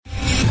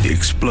The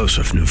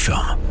explosive new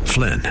film,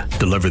 Flynn,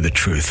 deliver the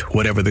truth,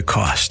 whatever the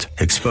cost.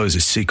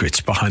 Exposes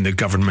secrets behind the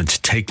government's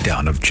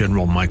takedown of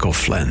General Michael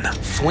Flynn.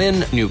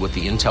 Flynn knew what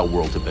the intel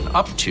world had been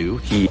up to.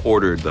 He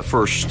ordered the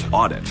first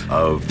audit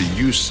of the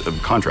use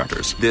of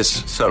contractors.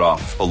 This set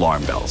off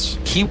alarm bells.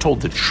 He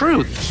told the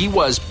truth. He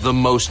was the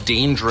most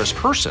dangerous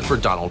person for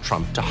Donald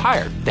Trump to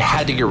hire. They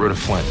had to get rid of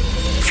Flynn.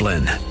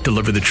 Flynn,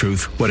 deliver the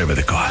truth, whatever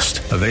the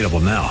cost. Available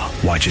now.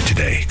 Watch it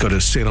today. Go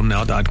to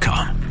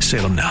salemnow.com.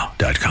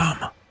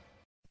 salemnow.com.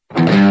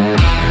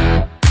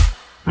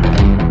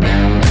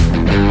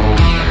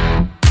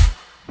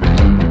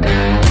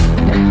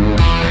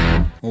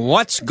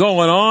 What's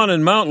going on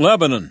in Mount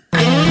Lebanon?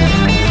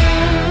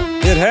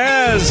 It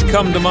has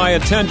come to my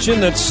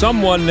attention that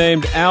someone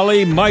named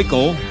Allie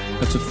Michael,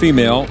 that's a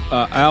female,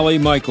 Allie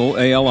Michael,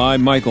 A-L-I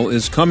Michael,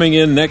 is coming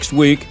in next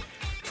week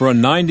for a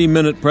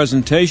 90-minute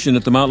presentation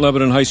at the Mount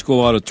Lebanon High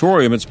School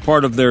Auditorium. It's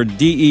part of their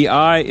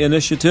DEI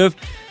initiative.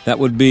 That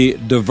would be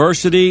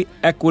Diversity,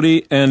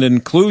 Equity, and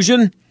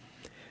Inclusion.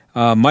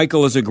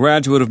 Michael is a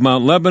graduate of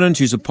Mount Lebanon.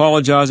 She's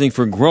apologizing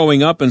for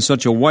growing up in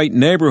such a white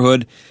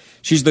neighborhood.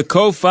 She's the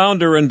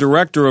co-founder and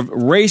director of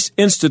Race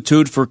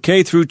Institute for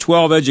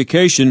K-12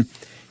 Education.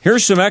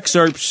 Here's some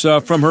excerpts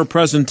from her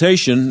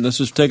presentation. This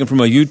is taken from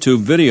a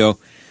YouTube video.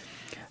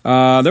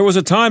 There was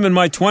a time in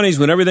my 20s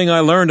when everything I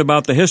learned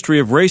about the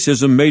history of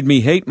racism made me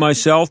hate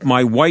myself,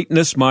 my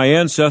whiteness, my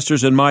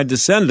ancestors, and my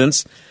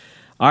descendants.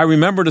 I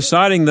remember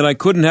deciding that I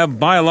couldn't have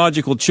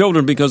biological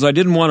children because I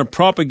didn't want to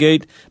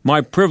propagate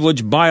my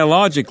privilege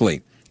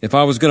biologically. If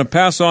I was going to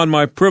pass on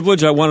my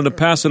privilege, I wanted to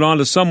pass it on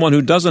to someone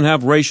who doesn't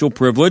have racial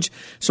privilege,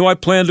 so I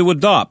planned to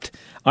adopt.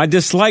 I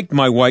disliked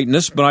my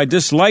whiteness, but I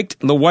disliked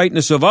the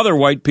whiteness of other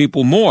white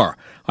people more.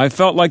 I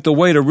felt like the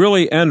way to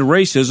really end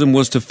racism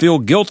was to feel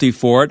guilty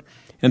for it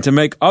and to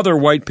make other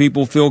white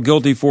people feel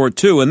guilty for it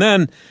too. And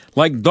then,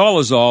 like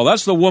Dolezal,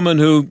 that's the woman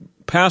who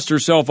passed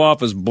herself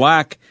off as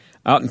black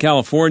out in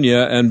California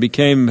and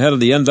became head of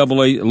the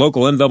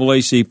local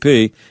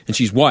NAACP, and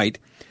she's white.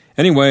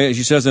 Anyway,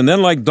 she says, and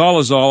then like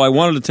Dolezal, I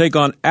wanted to take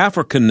on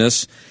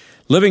Africanness.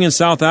 Living in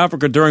South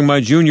Africa during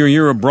my junior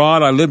year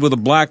abroad, I lived with a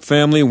black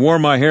family, wore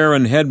my hair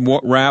in head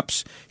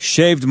wraps,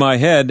 shaved my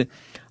head.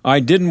 I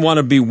didn't want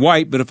to be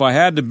white, but if I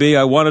had to be,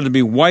 I wanted to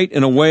be white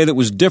in a way that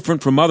was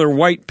different from other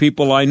white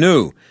people I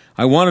knew.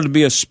 I wanted to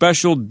be a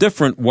special,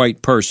 different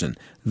white person,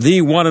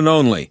 the one and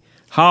only.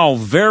 How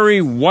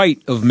very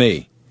white of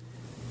me.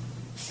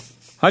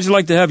 How'd you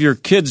like to have your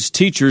kids'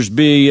 teachers how'd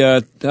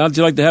you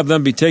like to have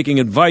them be taking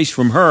advice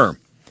from her?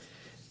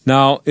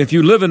 Now, if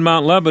you live in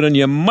Mount Lebanon,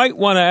 you might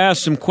want to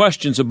ask some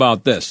questions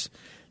about this.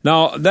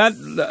 Now,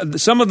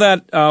 some of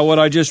that, what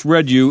I just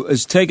read you,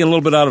 is taken a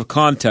little bit out of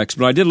context,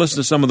 but I did listen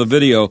to some of the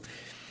video,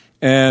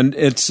 and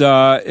it's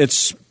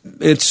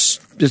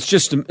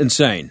just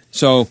insane.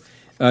 So,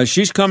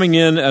 she's coming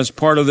in as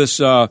part of this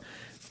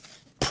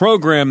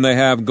program they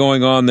have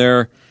going on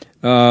there,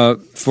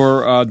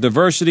 for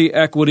diversity,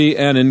 equity,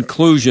 and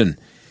inclusion.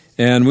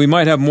 And we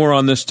might have more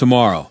on this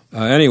tomorrow.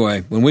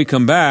 Anyway, when we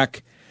come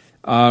back,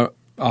 a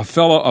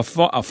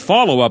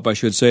follow-up, I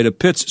should say, to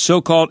Pitt's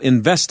so-called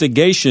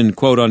investigation,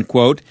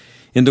 quote-unquote,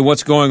 into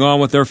what's going on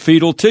with their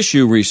fetal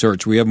tissue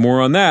research. We have more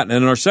on that. And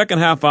in our second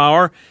half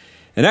hour,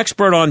 an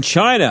expert on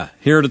China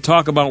here to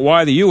talk about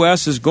why the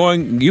U.S.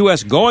 going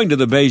to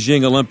the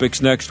Beijing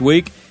Olympics next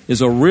week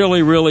is a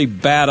really, really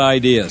bad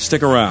idea.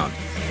 Stick around.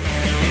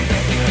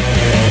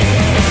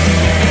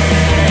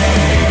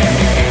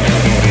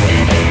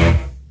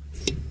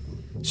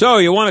 So,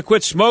 you want to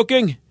quit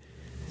smoking?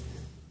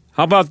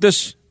 How about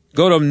this?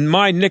 Go to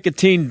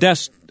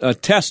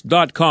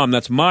mynicotinetest.com.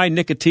 That's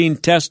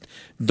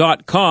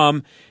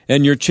mynicotinetest.com.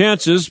 And your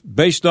chances,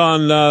 based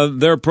on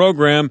their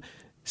program,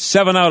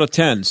 7 out of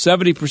 10.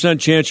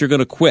 70% chance you're going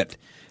to quit.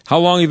 How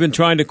long have you been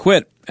trying to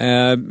quit?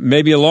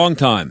 Maybe a long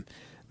time.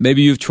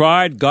 Maybe you've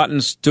tried,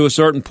 gotten to a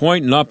certain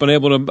point, and not been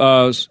able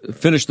to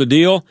finish the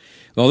deal.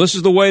 Well, this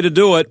is the way to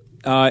do it.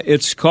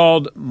 It's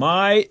called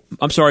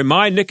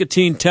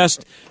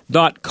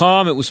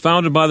mynicotinetest.com. It was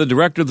founded by the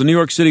director of the New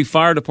York City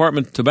Fire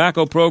Department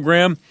tobacco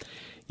program.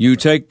 You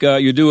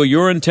do a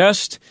urine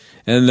test,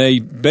 and they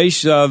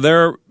base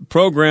their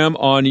program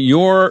on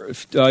your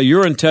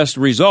urine test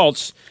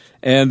results,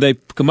 and they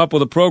come up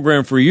with a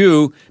program for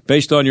you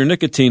based on your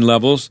nicotine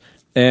levels,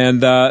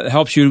 and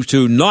helps you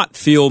to not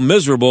feel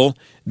miserable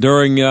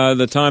during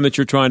the time that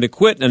you're trying to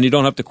quit, and you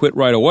don't have to quit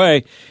right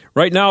away.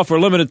 Right now, for a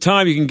limited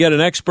time, you can get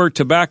an expert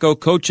tobacco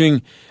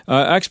coaching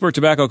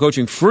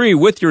free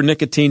with your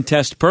nicotine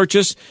test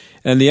purchase,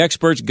 and the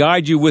experts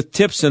guide you with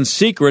tips and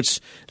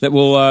secrets that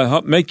will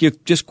help make you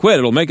just quit.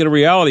 It'll make it a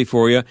reality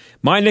for you.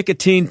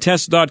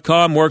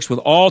 MyNicotineTest.com works with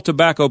all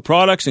tobacco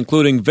products,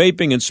 including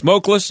vaping and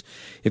smokeless.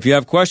 If you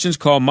have questions,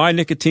 call My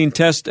Nicotine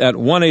Test at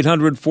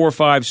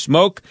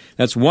 1-800-45-SMOKE.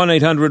 That's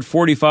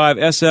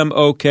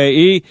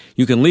 1-800-45-SMOKE.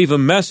 You can leave a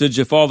message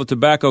if all the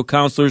tobacco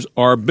counselors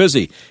are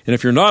busy. And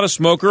if you're not a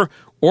smoker,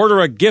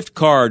 order a gift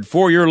card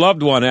for your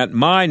loved one at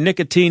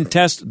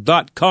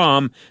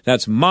mynicotinetest.com.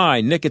 That's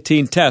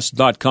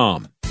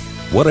mynicotinetest.com.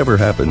 Whatever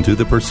happened to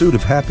the pursuit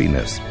of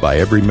happiness? By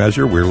every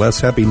measure, we're less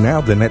happy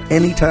now than at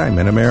any time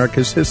in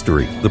America's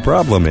history. The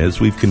problem is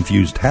we've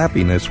confused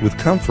happiness with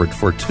comfort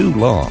for too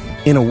long.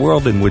 In a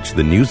world in which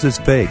the news is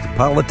fake,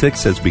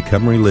 politics has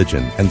become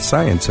religion, and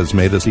science has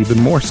made us even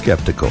more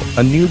skeptical.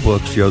 A new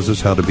book shows us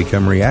how to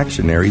become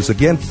reactionaries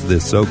against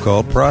this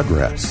so-called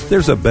progress.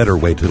 There's a better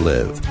way to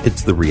live.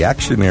 It's the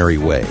reactionary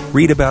way.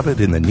 Read about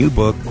it in the new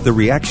book, The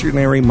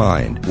Reactionary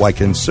Mind, Why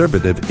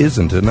Conservative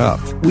Isn't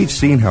Enough. We've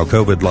seen how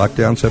COVID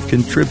lockdowns have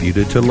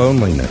contributed to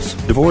loneliness.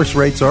 Divorce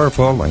rates are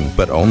falling,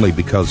 but only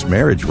because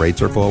marriage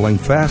rates are falling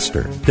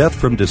faster. Death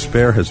from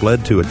despair has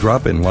led to a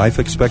drop in life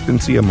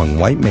expectancy among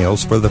white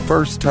males for the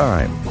first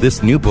time.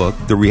 This new book,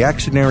 The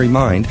Reactionary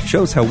Mind,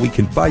 shows how we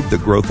can fight the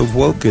growth of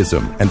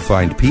wokeism and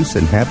find peace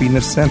and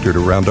happiness centered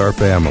around our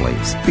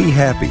families. Be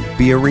happy.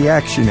 Be a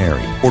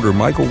reactionary. Order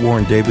Michael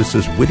Warren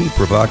Davis's witty,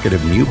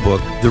 provocative new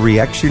book, The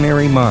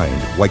Reactionary Mind,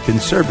 Why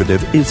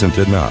Conservative Isn't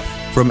Enough,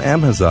 from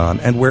Amazon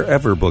and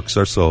wherever books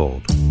are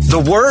sold. The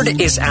word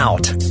is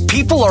out.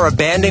 People are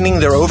abandoning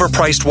their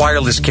overpriced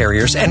wireless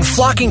carriers and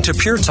flocking to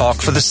Pure Talk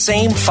for the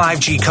same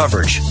 5G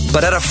coverage,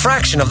 but at a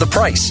fraction of the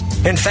price.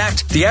 In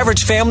fact, the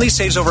average family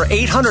saves over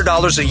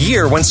 $800 a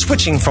year when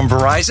switching from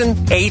Verizon,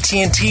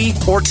 AT&T,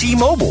 or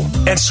T-Mobile.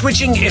 And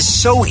switching is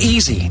so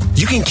easy.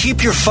 You can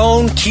keep your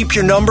phone, keep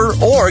your number,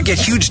 or get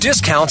huge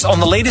discounts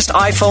on the latest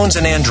iPhones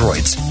and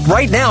Androids.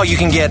 Right now, you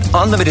can get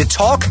unlimited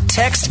talk,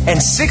 text,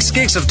 and 6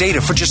 gigs of data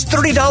for just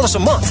 $30 a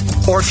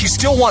month. Or if you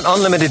still want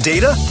unlimited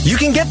data, you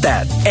can get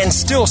that and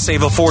still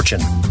save a fortune.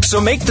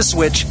 So make the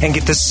switch and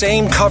get the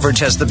same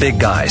coverage as the big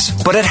guys,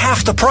 but at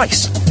half the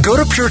price. Go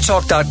to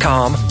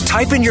puretalk.com,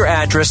 type in your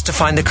address to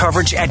find the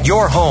coverage at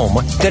your home,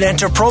 then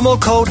enter promo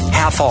code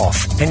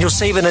HALF, and you'll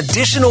save an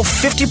additional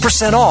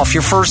 50% off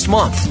your first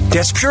month.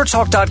 That's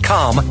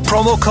puretalk.com,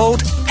 promo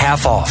code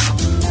HALF.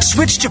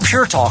 Switch to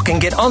Pure Talk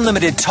and get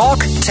unlimited talk,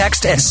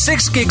 text, and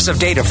 6 gigs of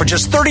data for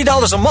just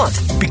 $30 a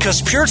month,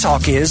 because Pure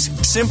Talk is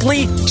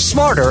simply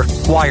smarter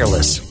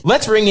wireless.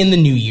 Let's ring in the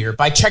new year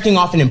by checking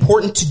off an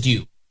important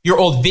to-do. Your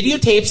old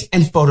videotapes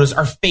and photos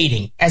are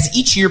fading as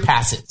each year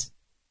passes.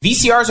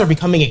 VCRs are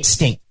becoming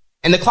extinct,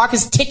 and the clock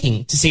is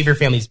ticking to save your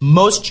family's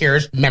most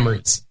cherished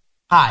memories.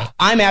 Hi,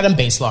 I'm Adam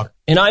Baselogger.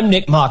 And I'm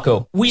Nick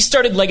Mako. We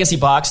started Legacy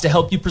Box to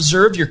help you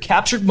preserve your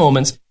captured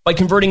moments by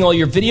converting all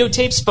your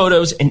videotapes,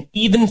 photos, and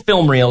even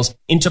film reels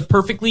into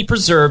perfectly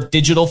preserved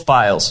digital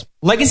files.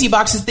 Legacy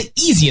Box is the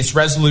easiest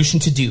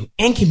resolution to do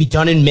and can be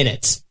done in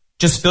minutes.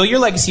 Just fill your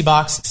Legacy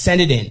Box,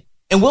 send it in,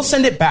 and we'll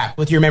send it back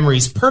with your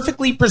memories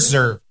perfectly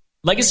preserved.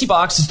 Legacy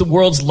Box is the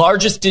world's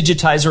largest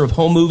digitizer of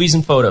home movies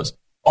and photos.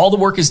 All the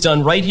work is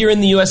done right here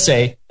in the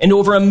USA, and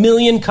over 1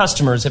 million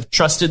customers have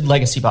trusted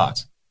Legacy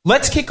Box.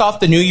 Let's kick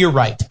off the new year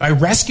right by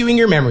rescuing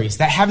your memories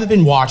that haven't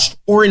been watched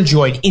or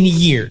enjoyed in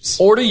years.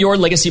 Order your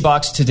Legacy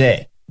Box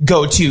today.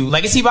 Go to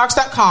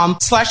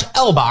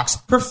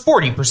legacybox.com/LBox for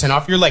 40%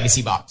 off your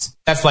Legacy Box.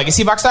 That's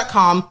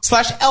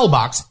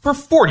legacybox.com/LBox for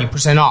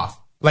 40% off.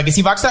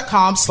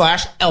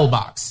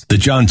 legacybox.com/LBox. The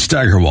John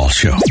Steigerwald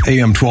Show,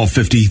 AM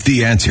 1250,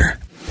 The Answer.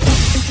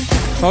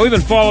 Well, we've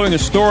been following a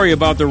story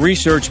about the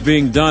research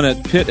being done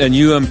at Pitt and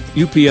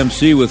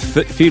UPMC with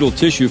fetal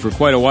tissue for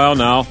quite a while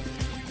now.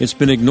 It's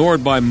been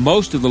ignored by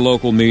most of the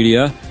local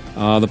media.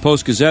 The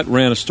Post-Gazette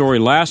ran a story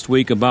last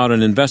week about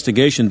an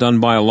investigation done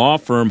by a law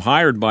firm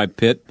hired by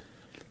Pitt.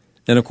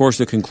 And, of course,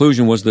 the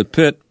conclusion was that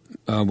Pitt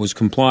was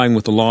complying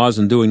with the laws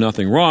and doing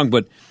nothing wrong.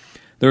 But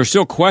there are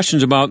still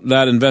questions about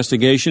that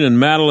investigation, and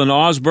Madeline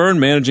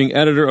Osborne, managing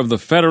editor of The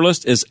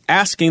Federalist, is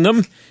asking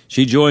them.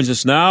 She joins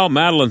us now.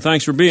 Madeline,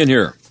 thanks for being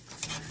here.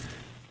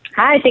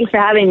 Hi, thanks for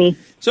having me.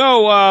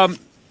 So,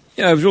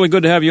 it was really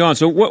good to have you on.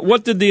 So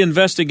what did the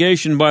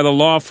investigation by the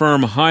law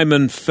firm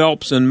Hyman,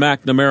 Phelps, and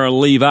McNamara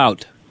leave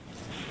out?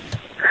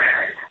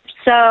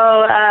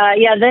 So,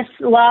 this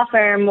law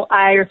firm,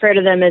 I refer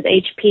to them as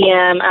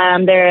HPM.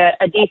 They're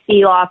a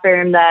D.C. law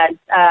firm that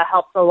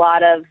helps a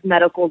lot of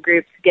medical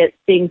groups get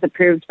things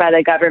approved by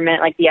the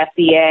government, like the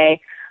FDA.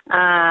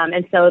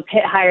 And so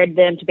Pitt hired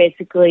them to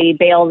basically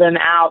bail them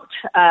out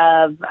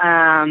of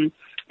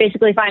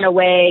basically find a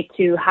way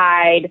to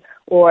hide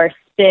or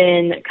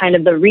spin kind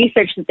of the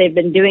research that they've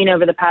been doing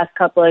over the past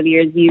couple of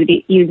years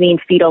using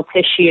fetal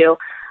tissue.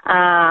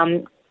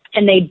 And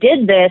they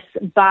did this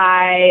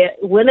by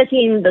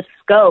limiting the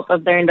scope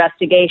of their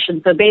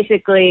investigation. So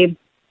basically,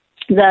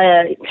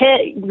 the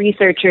Pitt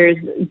researchers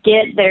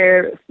get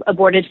their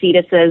aborted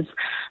fetuses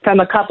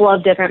from a couple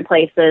of different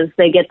places.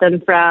 They get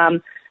them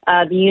from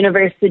the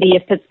University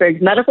of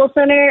Pittsburgh's Medical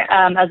Center,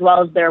 as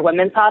well as their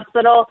women's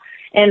hospital.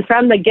 And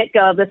from the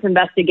get-go of this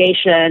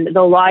investigation,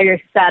 the lawyers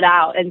set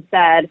out and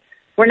said,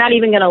 we're not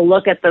even going to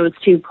look at those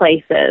two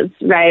places,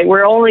 right?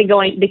 We're only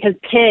going, because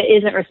Pitt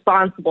isn't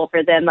responsible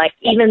for them. Like,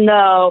 even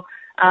though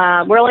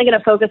we're only going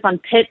to focus on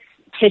Pitt's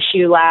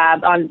tissue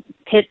lab, on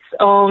Pitt's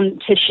own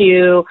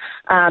tissue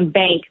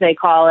bank, they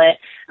call it.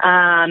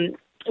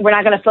 We're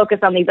not going to focus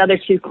on these other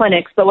two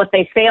clinics. But what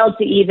they failed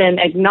to even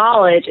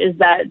acknowledge is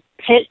that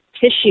Pitt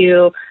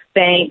tissue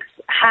banks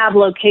have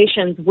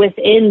locations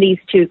within these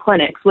two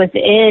clinics,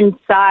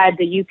 inside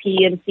the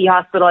UPMC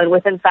hospital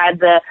and inside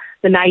the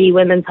Maggie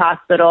Women's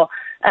Hospital.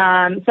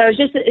 So it's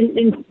just,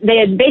 they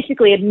had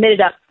basically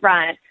admitted up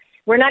front,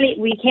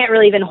 we can't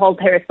really even hold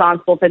Pitt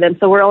responsible for them.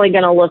 So we're only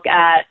going to look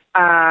at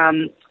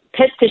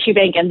Pitt's tissue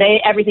bank, and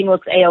everything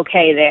looks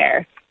A-okay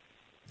there.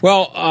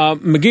 Well,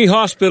 McGee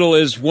Hospital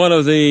is one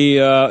of the,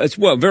 it's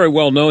very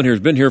well known here.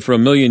 It's been here for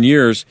 1 million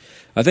years.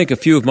 I think a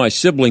few of my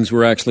siblings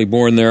were actually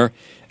born there.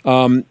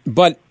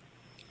 But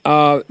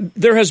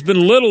there has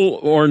been little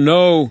or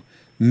no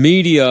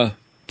media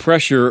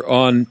pressure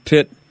on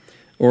Pitt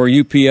or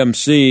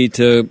UPMC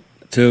to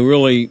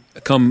really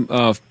come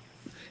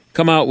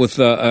out with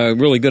a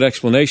really good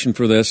explanation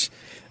for this.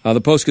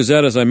 The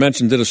Post-Gazette, as I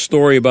mentioned, did a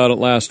story about it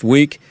last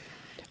week,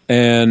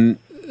 and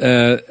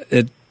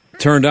it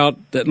turned out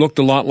it looked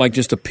a lot like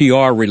just a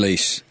PR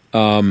release,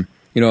 a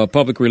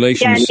public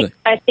relations. Yeah,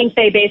 I think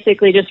they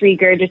basically just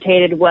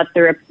regurgitated what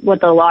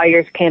the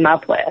lawyers came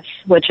up with,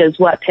 which is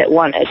what Pitt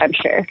wanted, I'm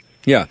sure.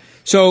 Yeah.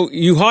 So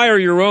you hire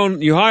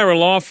a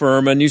law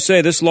firm, and you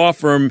say this law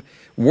firm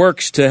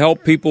works to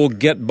help people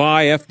get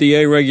by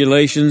FDA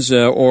regulations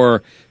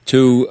or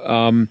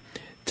to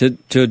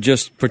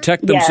just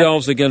protect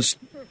themselves against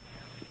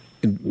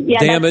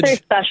damage. That's their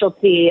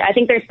specialty. I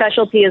think their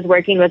specialty is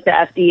working with the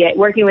FDA,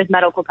 working with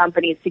medical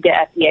companies to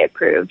get FDA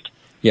approved.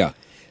 Yeah.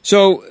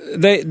 So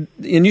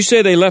you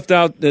say they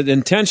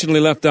intentionally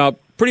left out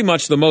pretty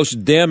much the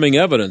most damning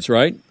evidence,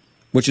 right?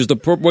 Which is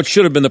what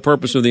should have been the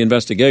purpose of the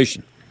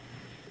investigation.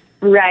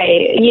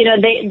 Right.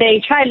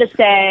 They tried to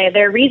say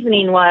their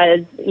reasoning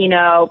was,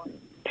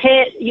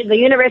 Pitt, the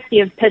University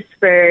of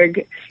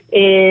Pittsburgh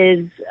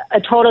is a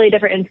totally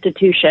different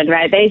institution,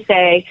 right? They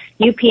say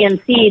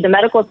UPMC, the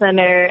medical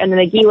center, and the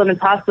McGee Women's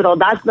Hospital,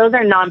 those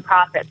are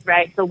nonprofits,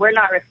 right? So we're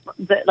not,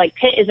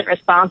 Pitt isn't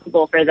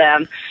responsible for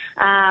them.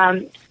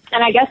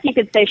 And I guess you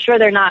could say, sure,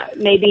 they're not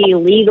maybe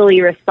legally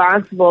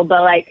responsible,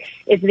 but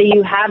if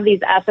you have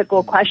these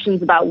ethical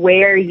questions about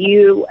where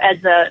you,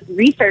 as a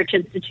research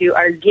institute,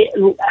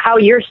 how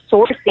you're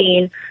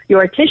sourcing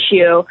your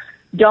tissue,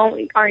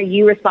 aren't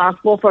you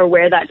responsible for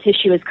where that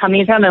tissue is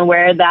coming from and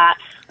where that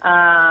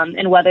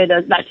and whether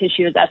that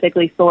tissue is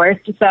ethically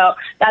sourced? So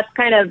that's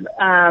kind of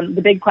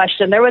the big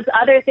question. There was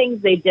other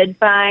things they did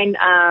find.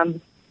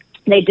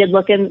 They did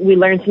we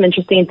learned some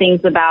interesting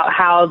things about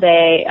how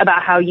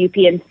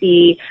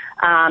UPMC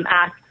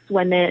asks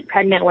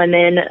pregnant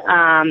women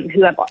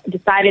who have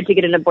decided to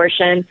get an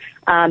abortion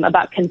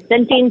about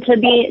consenting to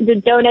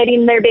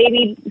donating their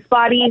baby's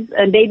bodies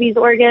and baby's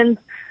organs.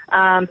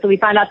 So we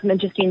found out some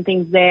interesting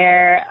things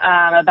there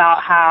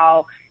about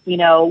how,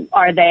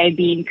 are they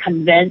being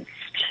convinced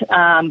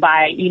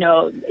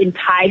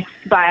enticed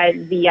by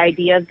the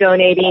idea of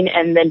donating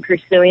and then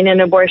pursuing an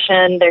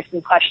abortion. There's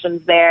some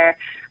questions there.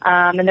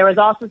 And there was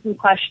also some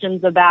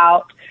questions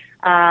about,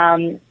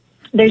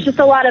 there's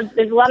a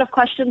lot of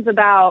questions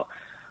about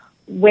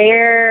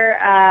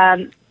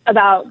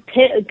about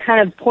Pitt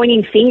kind of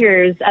pointing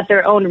fingers at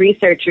their own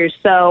researchers.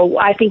 So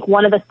I think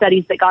one of the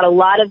studies that got a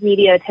lot of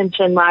media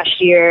attention in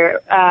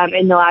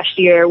the last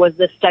year was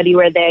this study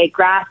where they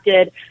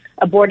grafted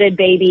aborted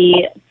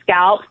baby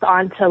scalps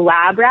onto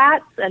lab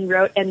rats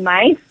and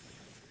mice.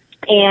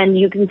 And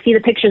you can see the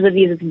pictures of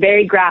these. It's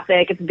very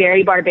graphic. It's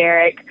very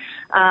barbaric.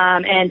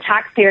 And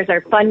taxpayers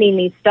are funding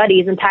these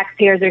studies, and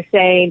taxpayers are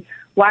saying,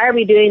 why are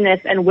we doing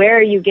this, and where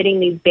are you getting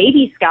these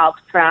baby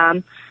scalps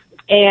from?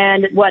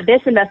 And what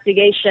this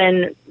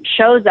investigation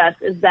shows us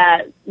is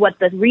that what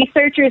the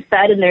researchers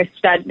said in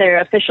their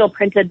official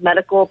printed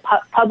medical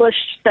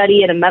published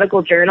study in a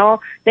medical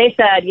journal, they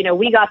said,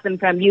 we got them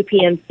from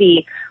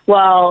UPMC.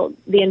 Well,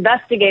 the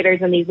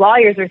investigators and these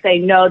lawyers are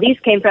saying, no, these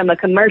came from a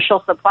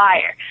commercial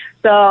supplier.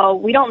 So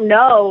we don't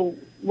know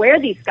where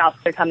these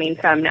scalps are coming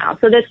from now.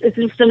 So this is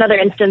just another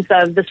instance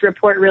of this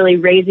report really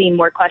raising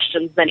more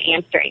questions than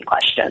answering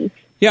questions.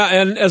 Yeah,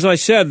 and as I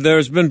said,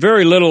 there's been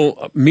very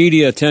little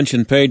media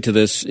attention paid to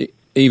this,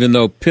 even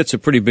though Pitt's a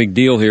pretty big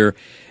deal here.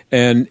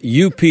 And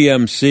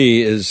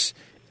UPMC is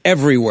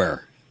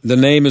everywhere. The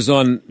name is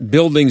on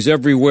buildings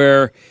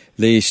everywhere.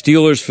 The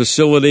Steelers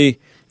facility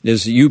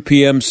is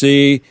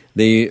UPMC.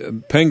 The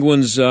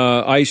Penguins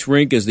ice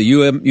rink is the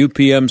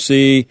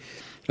UPMC.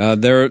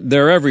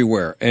 They're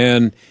everywhere.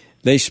 And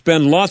they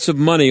spend lots of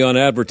money on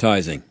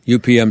advertising,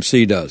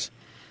 UPMC does.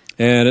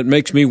 And it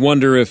makes me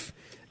wonder if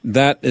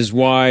that is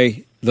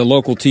why the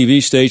local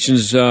TV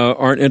stations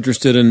aren't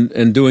interested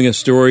in doing a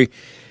story.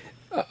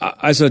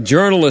 As a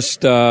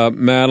journalist,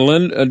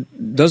 Madeline,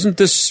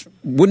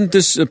 wouldn't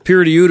this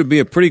appear to you to be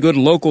a pretty good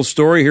local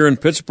story here in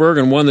Pittsburgh,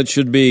 and one that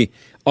should be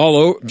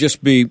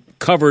just be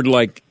covered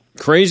like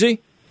crazy?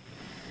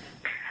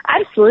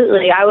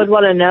 Absolutely. I would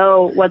want to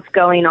know what's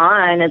going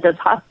on at this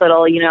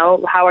hospital.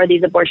 How are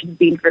these abortions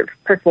being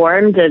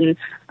performed, and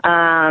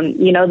how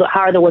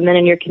are the women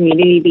in your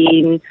community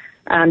being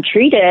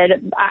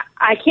treated?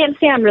 I can't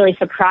say I'm really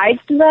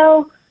surprised,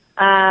 though.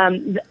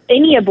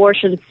 Any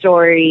abortion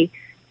story,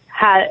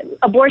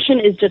 abortion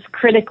is just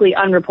critically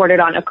unreported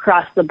on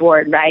across the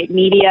board, right?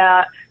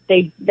 Media,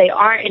 they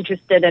aren't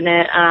interested in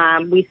it.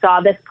 We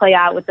saw this play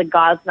out with the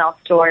Gosnell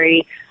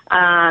story.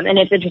 And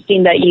it's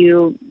interesting that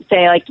you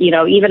say, like, you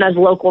know, even as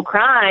local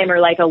crime or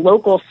like a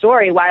local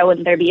story, why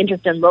wouldn't there be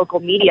interest in local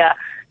media?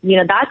 You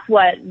know, that's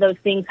what those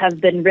things have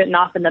been written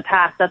off in the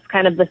past. That's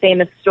kind of the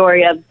famous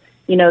story of,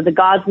 you know, the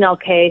Gosnell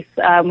case,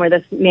 where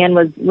this man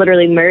was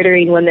literally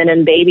murdering women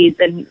and babies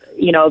in,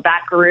 you know, a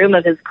back room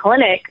of his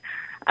clinic.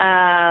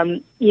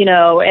 You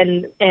know,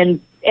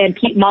 and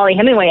Molly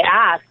Hemingway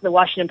asked the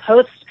Washington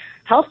Post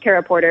healthcare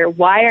reporter,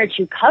 why aren't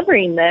you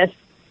covering this?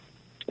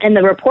 And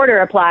the reporter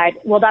replied,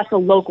 well, that's a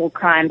local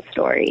crime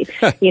story.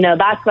 You know,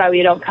 that's why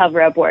we don't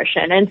cover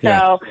abortion. And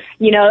so,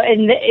 you know,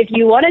 and if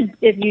you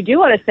do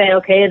want to say,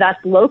 okay,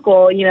 that's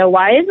local, you know,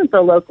 why isn't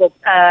the local,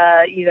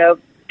 you know,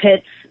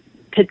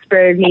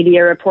 Pittsburgh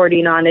media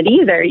reporting on it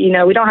either? You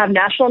know, we don't have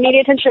national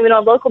media attention. We don't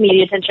have local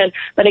media attention.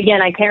 But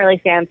again, I can't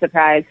really say I'm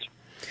surprised.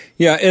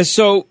 Yeah. And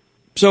so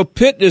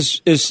Pitt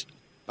is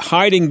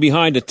hiding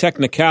behind a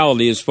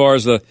technicality as far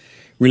as the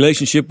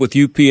relationship with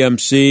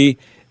UPMC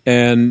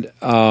and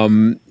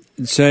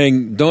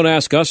saying, don't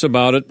ask us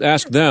about it,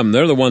 ask them.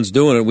 They're the ones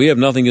doing it. We have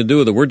nothing to do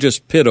with it. We're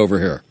just Pitt over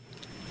here.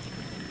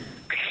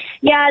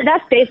 Yeah,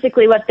 that's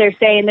basically what they're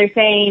saying. They're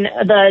saying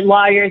the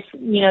lawyers,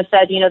 you know,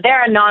 said, you know,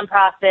 they're a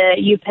nonprofit.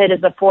 UPitt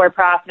is a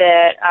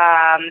for-profit.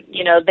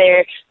 You know,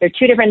 they're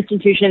two different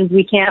institutions.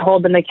 We can't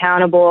hold them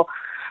accountable.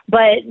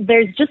 But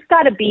there's just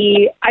got to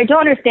be, I don't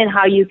understand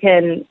how you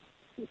can,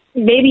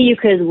 maybe you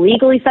could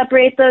legally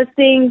separate those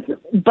things,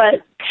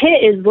 but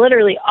Pitt is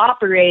literally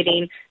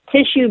operating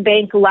tissue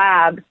bank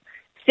labs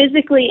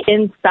physically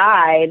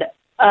inside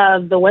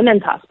of the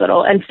women's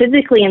hospital and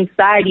physically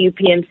inside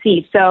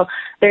UPMC. So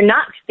they're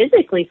not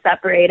physically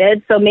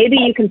separated. So maybe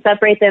you can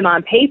separate them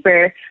on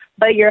paper,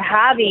 but you're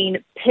having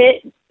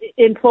Pitt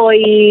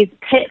employees,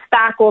 Pitt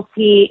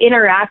faculty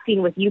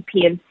interacting with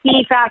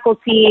UPMC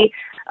faculty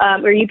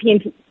or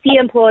UPMC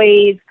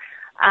employees.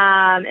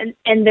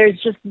 And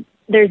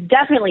there's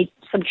definitely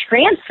some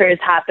transfers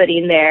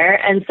happening there.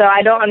 And so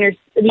I don't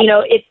understand, you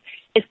know,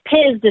 if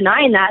Pitt is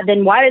denying that,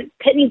 then why does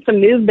Pitt needs to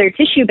move their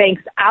tissue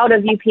banks out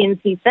of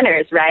UPMC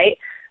centers, right?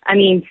 I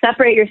mean,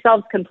 separate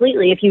yourselves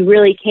completely if you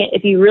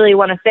really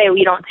want to say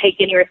we don't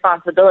take any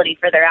responsibility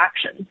for their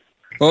actions.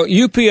 Well,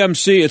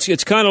 UPMC,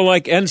 it's kind of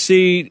like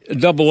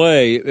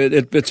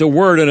NCAA. It's a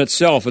word in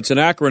itself. It's an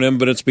acronym,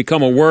 but it's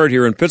become a word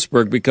here in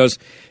Pittsburgh because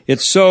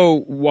it's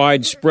so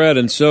widespread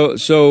and so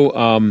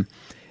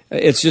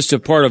it's just a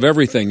part of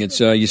everything. It's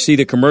you see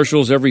the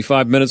commercials every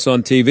 5 minutes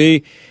on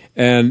TV,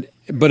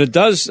 but it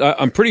does.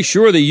 I'm pretty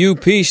sure the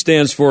UP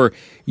stands for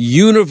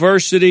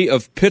University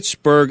of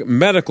Pittsburgh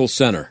Medical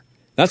Center.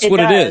 That's what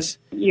it is.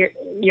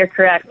 You're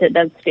correct. It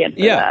does stand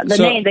for that. The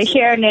name, they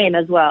share a name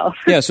as well.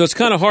 Yeah, so it's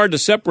kind of hard to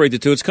separate the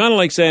two. It's kind of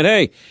like saying,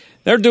 "Hey,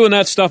 they're doing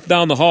that stuff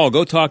down the hall.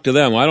 Go talk to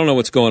them." I don't know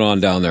what's going on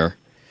down there.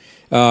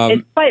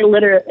 It's quite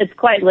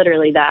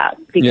literally that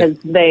because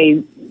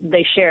they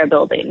share a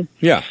building.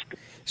 Yeah.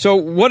 So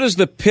what is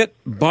the Pitt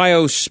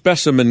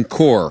Biospecimen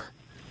Core?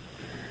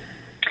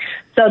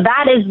 So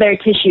that is their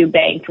tissue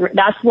bank.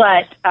 That's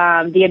what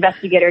the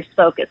investigators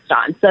focused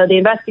on. So the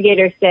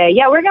investigators say,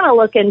 yeah, we're going to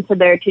look into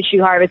their tissue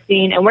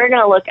harvesting, and we're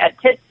going to look at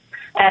Pitt's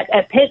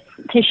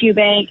tissue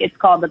bank. It's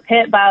called the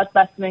Pitt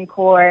Biospecimen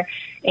Core,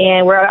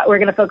 and we're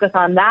going to focus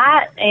on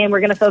that, and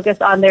we're going to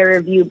focus on their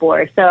review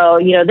board. So,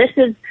 you know,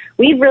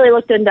 we've really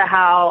looked into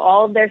how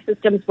all of their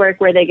systems work,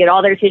 where they get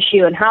all their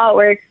tissue, and how it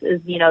works is,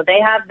 you know,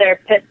 they have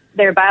their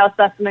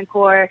biospecimen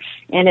core,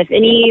 and if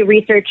any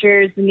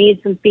researchers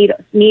need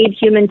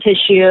human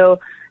tissue,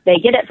 they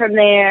get it from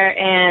there,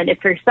 and if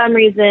for some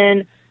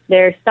reason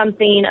there's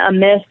something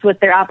amiss with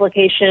their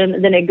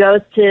application, then it goes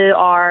to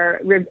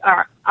our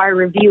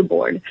review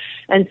board.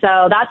 And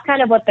so that's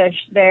kind of what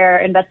their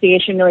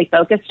investigation really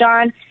focused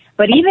on.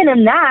 But even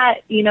in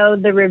that, you know,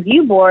 the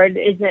review board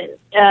isn't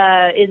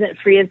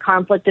free of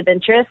conflict of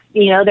interest.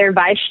 You know, their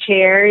vice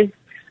chairs.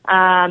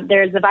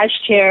 There's a vice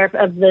chair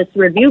of this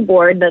review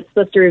board that's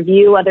supposed to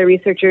review whether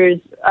researchers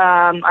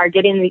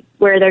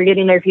where they're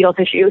getting their fetal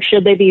tissue,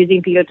 should they be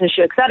using fetal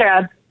tissue, et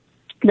cetera.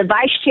 The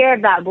vice chair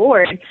of that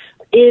board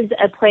is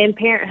a Planned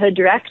Parenthood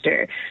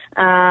director.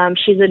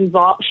 She's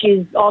involved.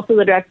 She's also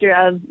the director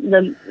of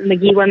the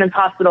McGee Women's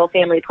Hospital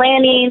Family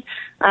Planning.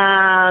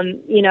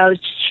 You know,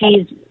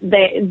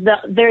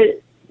 the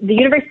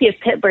University of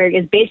Pittsburgh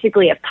is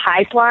basically a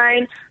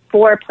pipeline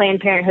for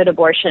Planned Parenthood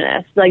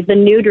abortionists. Like the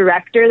new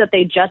director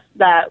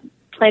that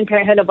Planned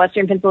Parenthood of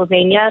Western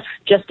Pennsylvania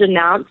just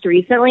announced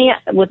recently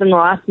within the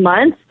last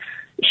month,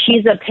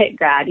 she's a Pitt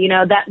grad. You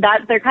know, that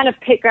they're kind of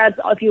Pitt grads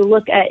if you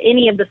look at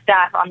any of the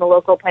staff on the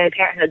local Planned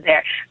Parenthood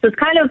there. So it's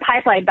kind of a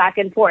pipeline back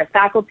and forth.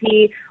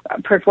 Faculty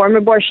perform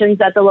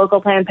abortions at the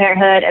local Planned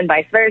Parenthood and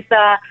vice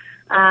versa.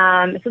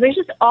 So there's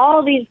just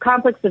all these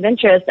conflicts of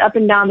interest up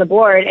and down the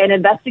board, and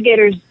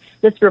investigators,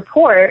 this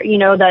report, you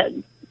know, that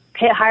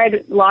Pitt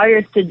hired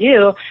lawyers to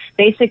do,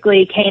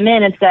 basically came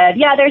in and said,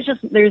 yeah,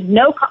 there's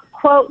no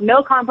quote,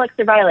 no conflicts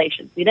or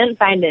violations. We didn't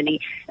find any.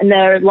 And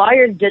the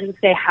lawyers didn't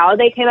say how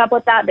they came up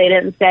with that. They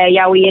didn't say,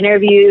 yeah, we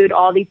interviewed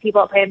all these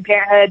people at Planned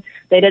Parenthood.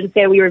 They didn't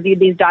say we reviewed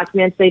these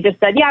documents. They just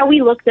said, yeah,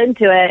 we looked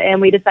into it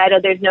and we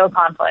decided there's no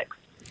conflicts.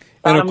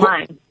 Bottom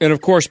line. And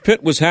of course,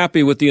 Pitt was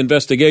happy with the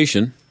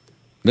investigation.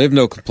 They have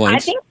no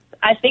complaints.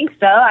 I think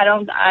so.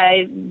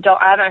 I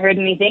haven't heard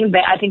anything,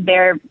 but I think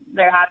they're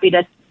happy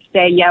to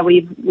say, yeah,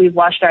 we've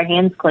washed our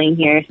hands clean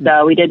here,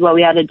 so we did what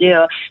we had to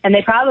do. And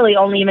they probably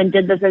only even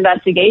did this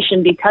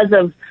investigation because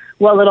of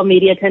what little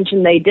media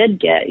attention they did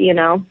get, you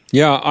know.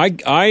 Yeah, I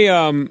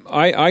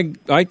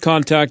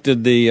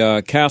contacted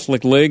the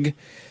Catholic League.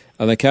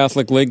 The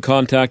Catholic League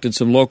contacted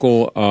some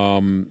local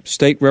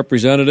state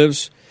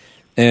representatives,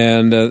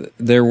 and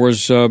there were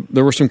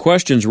some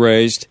questions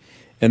raised.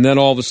 And then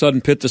all of a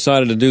sudden, Pitt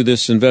decided to do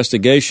this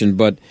investigation.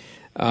 But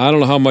I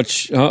don't know how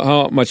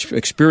much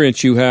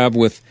experience you have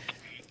with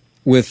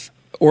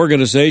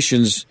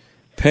organizations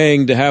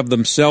paying to have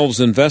themselves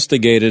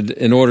investigated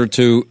in order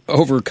to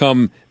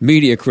overcome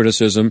media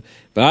criticism.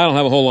 But I don't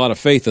have a whole lot of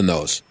faith in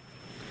those.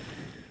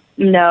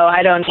 No,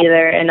 I don't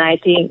either. And I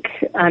think,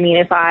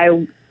 if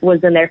I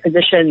was in their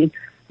position,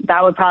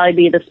 that would probably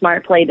be the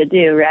smart play to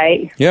do,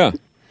 right? Yeah.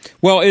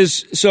 Well,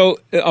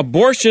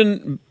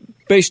 abortion,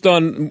 based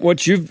on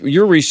what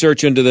your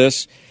research into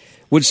this,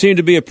 would seem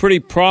to be a pretty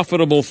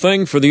profitable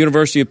thing for the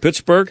University of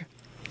Pittsburgh?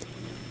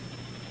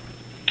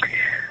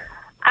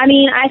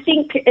 I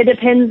think it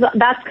depends.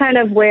 That's kind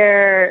of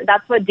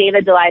that's what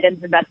David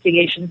Daleidon's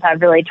investigations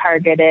have really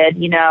targeted,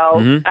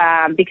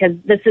 because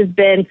this has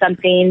been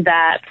something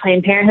that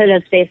Planned Parenthood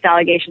has faced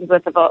allegations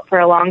with for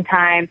a long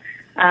time.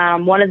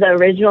 One of the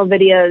original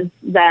videos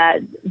that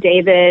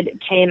David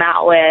came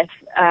out with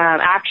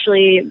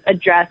actually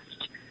addressed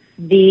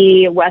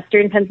the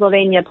Western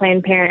Pennsylvania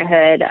Planned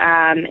Parenthood,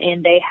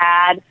 and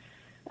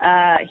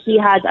he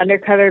has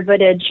undercover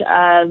footage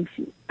of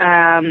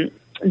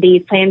the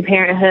Planned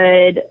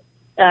Parenthood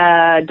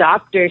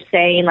doctors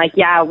saying, like,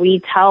 yeah,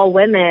 we tell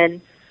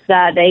women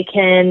that they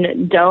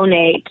can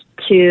donate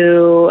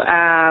to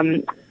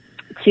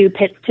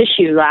Pitt's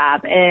tissue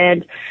lab.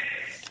 And,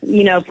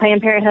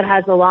 Planned Parenthood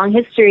has a long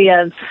history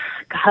of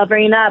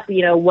covering up,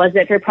 was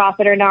it for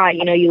profit or not?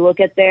 You look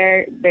at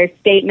their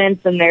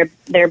statements and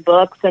their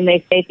books, and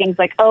they say things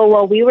like, oh,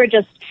 well, we were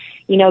just,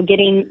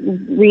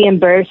 getting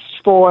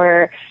reimbursed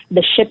for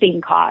the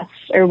shipping costs,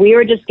 or we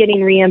were just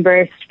getting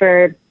reimbursed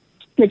for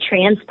the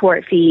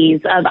transport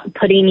fees of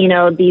putting,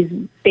 these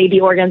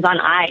baby organs on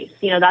ice.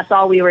 That's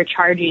all we were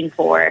charging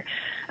for.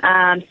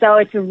 So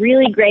it's a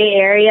really gray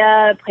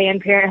area.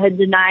 Planned Parenthood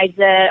denies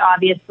it.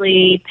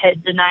 Obviously,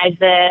 Pitt denies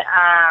it.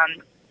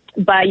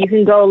 But you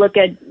can go look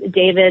at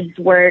David's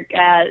work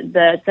at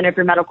the Center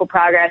for Medical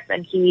Progress,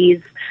 and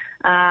he's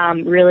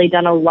really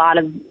done a lot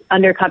of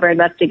undercover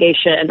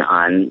investigation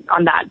on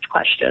that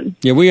question.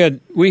 Yeah, we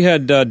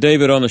had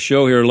David on the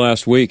show here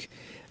last week.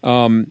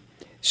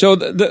 So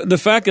the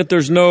fact that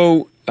there's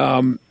no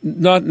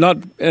not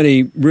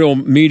any real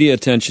media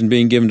attention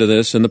being given to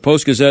this, and the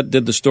Post-Gazette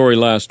did the story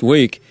last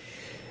week.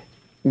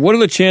 What are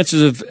the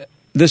chances of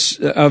this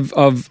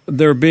of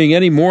there being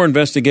any more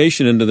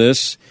investigation into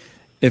this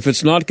if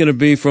it's not going to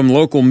be from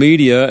local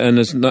media, and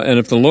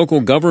if the local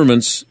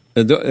governments,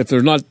 if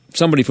there's not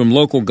somebody from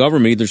local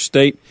government, either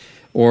state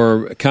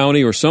or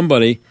county or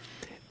somebody,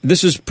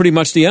 this is pretty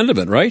much the end of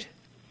it, right?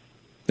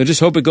 I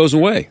just hope it goes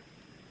away.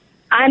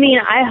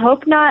 I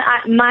hope not.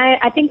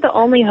 I think the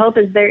only hope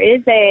is there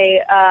is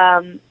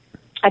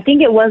I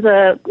think it was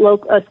a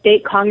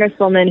state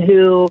congresswoman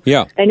who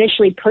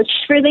initially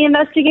pushed for the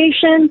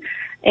investigation,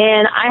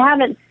 and I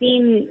haven't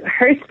seen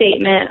her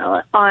statement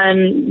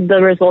on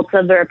the results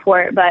of the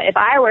report. But if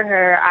I were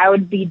her, I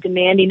would be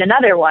demanding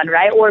another one,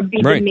 right? Or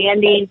be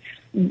demanding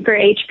for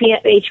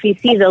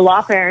HPC, the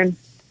law firm,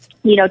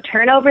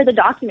 turn over the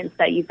documents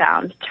that you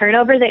found, turn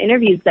over the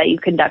interviews that you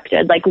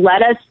conducted. Like,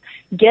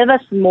 give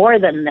us more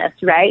than this,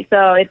 right?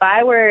 So if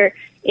I were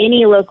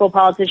any local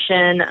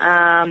politician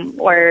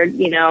or,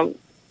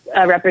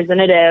 a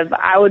representative,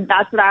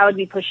 that's what I would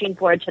be pushing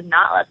for, to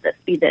not let this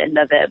be the end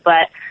of it.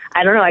 But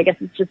I don't know. I guess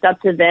it's just up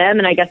to them,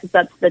 and I guess it's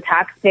up to the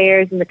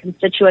taxpayers and the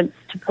constituents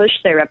to push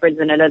their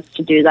representatives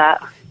to do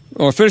that.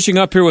 Well, finishing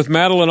up here with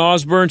Madeline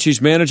Osborne.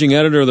 She's managing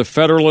editor of The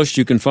Federalist.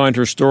 You can find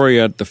her story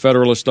at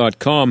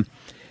thefederalist.com.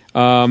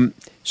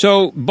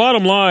 So,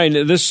 bottom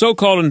line, this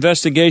so-called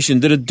investigation,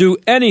 did it do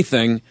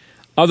anything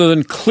other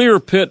than clear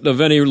Pitt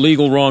of any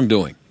legal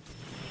wrongdoing?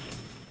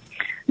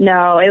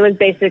 No, it was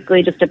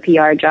basically just a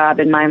PR job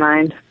in my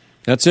mind.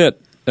 That's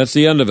it. That's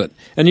the end of it.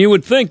 And you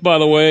would think, by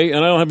the way,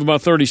 and I don't have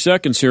about 30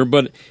 seconds here,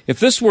 but if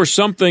this were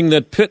something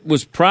that Pitt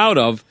was proud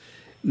of,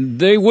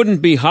 they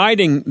wouldn't be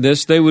hiding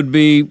this. They would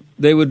be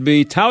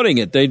touting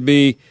it. They'd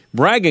be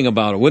bragging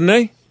about it, wouldn't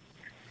they?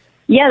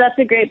 Yeah, that's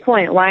a great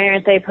point. Why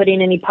aren't they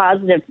putting any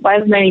positive? Why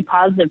isn't there any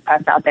positive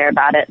press out there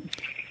about it?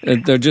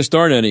 There just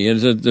aren't any.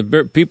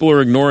 People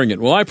are ignoring it.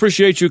 Well, I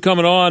appreciate you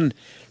coming on,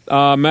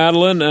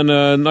 Madeline, and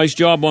a nice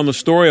job on the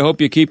story. I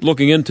hope you keep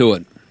looking into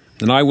it,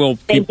 and I will.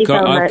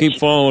 I'll keep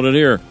following it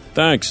here.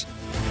 Thanks.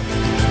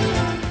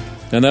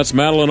 And that's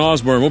Madeline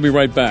Osborne. We'll be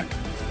right back.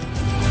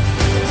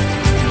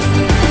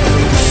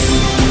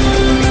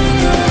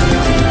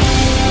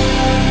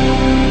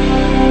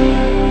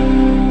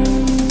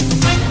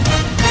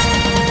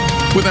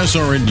 With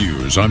SRN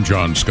News, I'm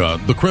John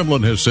Scott. The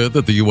Kremlin has said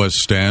that the U.S.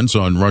 stance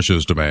on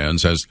Russia's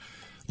demands has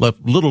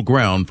left little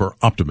ground for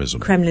optimism.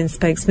 Kremlin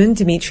spokesman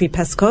Dmitry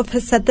Peskov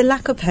has said the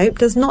lack of hope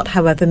does not,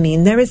 however,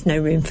 mean there is no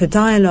room for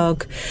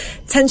dialogue.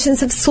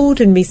 Tensions have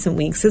soared in recent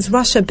weeks as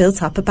Russia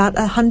built up about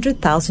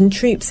 100,000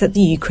 troops at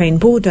the Ukraine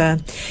border.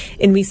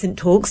 In recent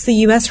talks, the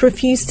US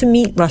refused to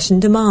meet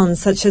Russian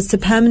demands, such as to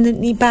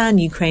permanently ban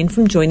Ukraine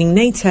from joining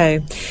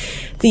NATO.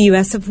 The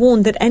US have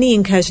warned that any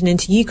incursion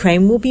into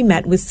Ukraine will be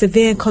met with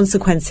severe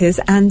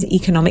consequences and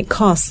economic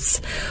costs.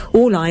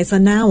 All eyes are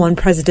now on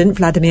President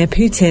Vladimir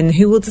Putin,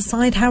 who will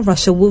decide how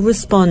Russia will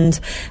respond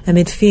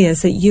amid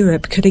fears that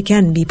Europe could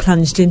again be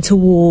plunged into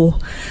war.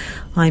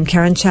 I'm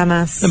Karen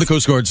Chamas. And the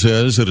Coast Guard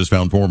says it has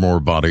found 4 more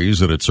bodies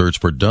that it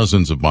searched for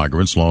dozens of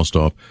migrants lost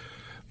off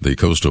the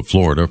coast of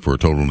Florida for a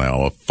total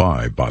now of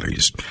 5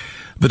 bodies.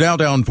 The Dow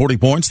down 40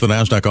 points, the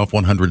Nasdaq off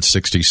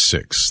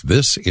 166.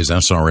 This is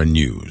SRN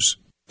News.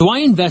 So I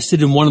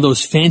invested in one of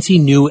those fancy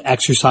new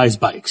exercise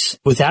bikes.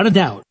 Without a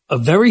doubt, a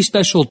very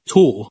special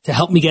tool to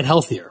help me get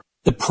healthier.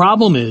 The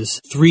problem is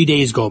 3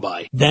 days go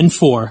by, then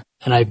 4,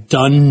 and I've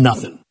done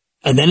nothing.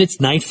 And then it's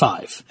night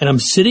 5, and I'm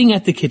sitting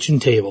at the kitchen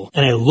table,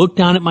 and I look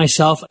down at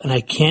myself, and I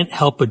can't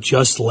help but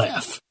just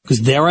laugh.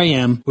 Because there I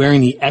am,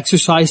 wearing the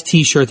exercise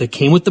t-shirt that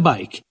came with the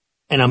bike,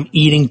 and I'm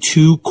eating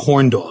 2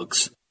 corn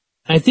dogs.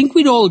 And I think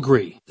we'd all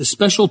agree, the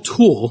special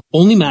tool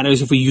only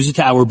matters if we use it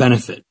to our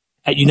benefit.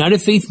 At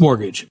United Faith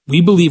Mortgage,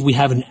 we believe we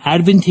have an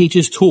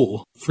advantageous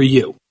tool for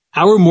you.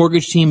 Our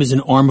mortgage team is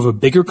an arm of a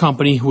bigger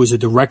company who is a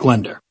direct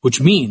lender,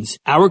 which means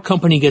our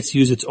company gets to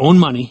use its own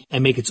money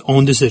and make its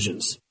own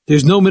decisions.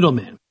 There's no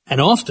middleman. And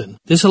often,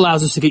 this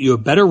allows us to get you a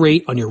better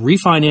rate on your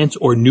refinance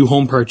or new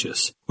home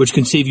purchase, which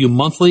can save you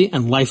monthly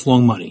and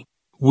lifelong money.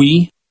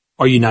 We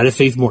are United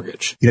Faith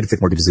Mortgage. United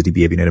Faith Mortgage is a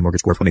DBA of United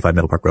Mortgage Corp. 25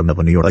 Meadow Park Road,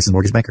 Melville, New York. Licensed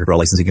mortgage banker. For all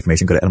licensing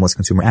information, go to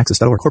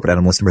NMLSConsumerAccess.org. Corporate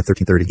NMLS number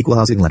 1330. Equal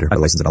housing lender. By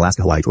license in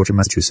Alaska, Hawaii, Georgia,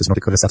 Massachusetts, North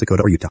Dakota, South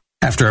Dakota, or Utah.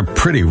 After a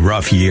pretty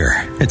rough year,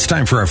 it's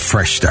time for a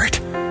fresh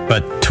start.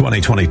 But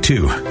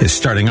 2022 is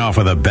starting off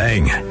with a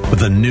bang,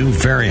 with a new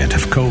variant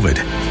of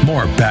COVID,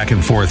 more back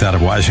and forth out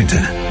of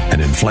Washington,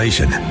 and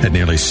inflation at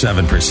nearly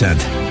 7%.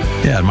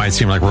 Yeah, it might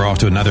seem like we're off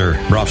to another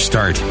rough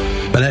start,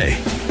 but hey,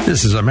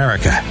 this is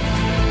America,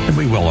 and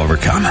we will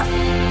overcome.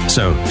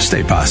 So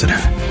stay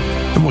positive,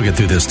 and we'll get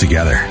through this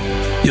together.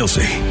 You'll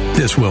see,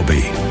 this will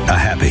be a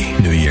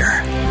happy new year.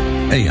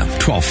 AM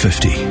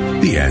 1250,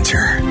 The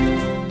Answer.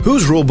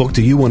 Whose rulebook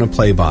do you want to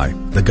play by,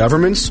 the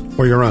government's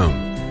or your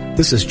own?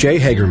 This is Jay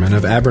Hagerman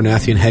of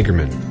Abernathy &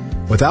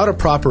 Hagerman. Without a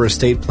proper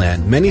estate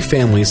plan, many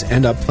families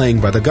end up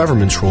playing by the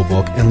government's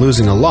rulebook and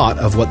losing a lot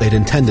of what they'd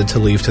intended to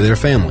leave to their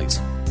families.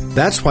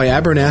 That's why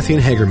Abernathy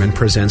 & Hagerman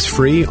presents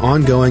free,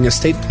 ongoing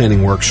estate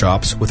planning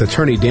workshops with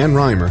attorney Dan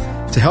Reimer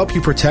to help you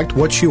protect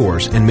what's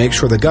yours and make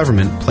sure the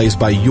government plays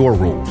by your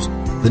rules.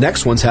 The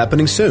next one's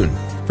happening soon.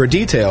 For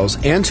details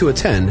and to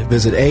attend,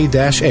 visit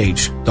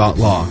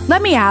a-h.law.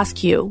 Let me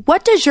ask you,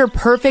 what does your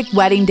perfect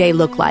wedding day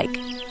look like?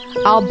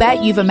 I'll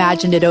bet you've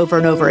imagined it over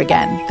and over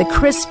again. The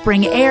crisp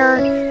spring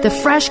air, the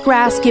fresh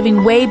grass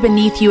giving way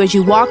beneath you as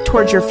you walk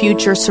towards your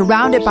future,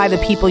 surrounded by the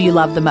people you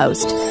love the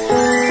most.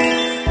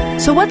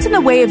 So what's in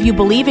the way of you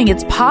believing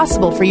it's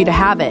possible for you to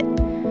have it?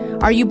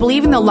 Are you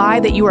believing the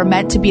lie that you are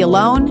meant to be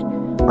alone?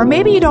 Or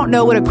maybe you don't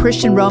know what a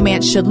Christian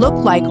romance should look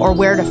like or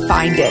where to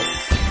find it.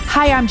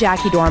 Hi, I'm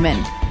Jackie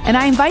Dorman, and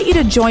I invite you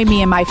to join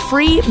me in my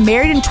free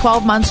Married in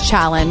 12 Months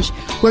challenge,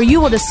 where you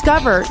will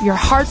discover your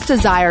heart's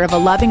desire of a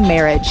loving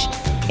marriage.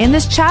 In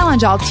this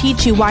challenge, I'll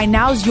teach you why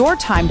now's your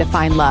time to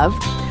find love.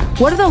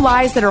 What are the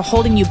lies that are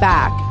holding you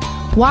back?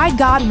 Why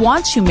God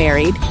wants you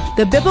married,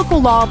 the biblical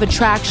law of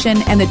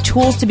attraction, and the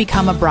tools to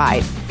become a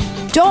bride.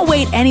 Don't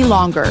wait any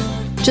longer.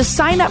 Just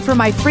sign up for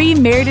my free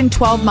Married in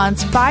 12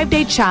 Months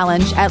 5-day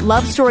challenge at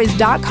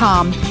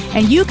lovestories.com,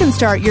 and you can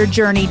start your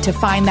journey to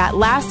find that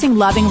lasting,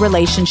 loving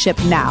relationship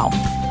now.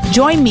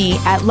 Join me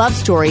at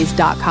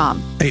lovestories.com.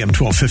 AM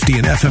 1250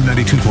 and FM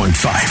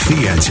 92.5,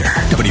 The Answer.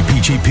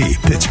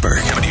 WPGP,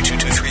 Pittsburgh.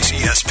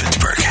 W223CS,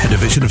 Pittsburgh. A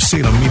division of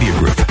Salem Media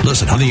Group.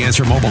 Listen on The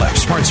Answer mobile app,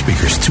 smart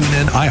speakers,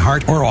 TuneIn,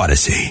 iHeart, or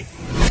Odyssey.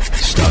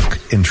 Stuck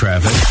in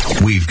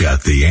traffic? We've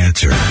got the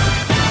answer.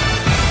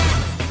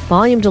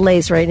 Volume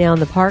delays right now on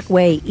the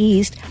Parkway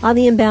East. On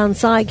the inbound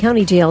side,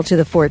 County Jail to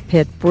the Fort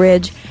Pitt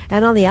Bridge.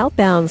 And on the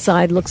outbound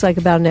side, looks like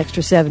about an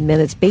extra 7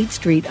 minutes. Bate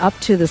Street up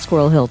to the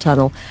Squirrel Hill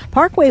Tunnel.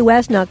 Parkway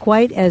West, not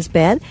quite as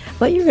bad,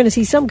 but you're going to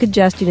see some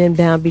congestion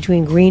inbound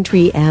between Green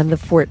Tree and the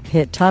Fort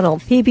Pitt Tunnel.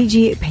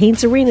 PPG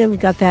Paints Arena, we've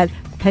got that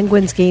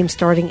Penguins game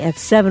starting at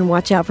 7.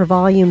 Watch out for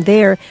volume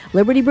there.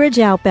 Liberty Bridge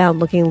outbound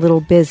looking a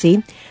little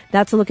busy.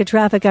 That's a look at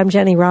traffic. I'm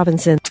Jenny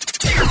Robinson.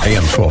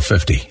 AM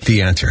 1250,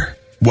 The Answer.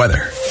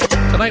 Weather.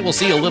 Tonight we'll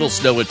see a little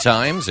snow at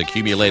times,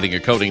 accumulating a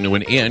coating to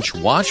an inch.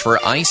 Watch for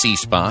icy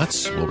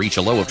spots. We'll reach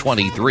a low of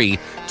 23.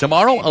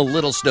 Tomorrow, a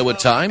little snow at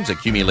times,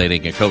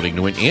 accumulating a coating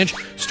to an inch.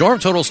 Storm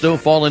total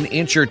snowfall an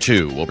inch or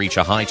two. We'll reach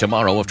a high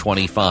tomorrow of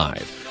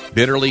 25.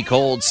 Bitterly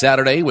cold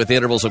Saturday with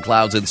intervals of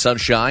clouds and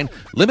sunshine.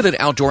 Limited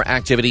outdoor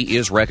activity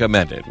is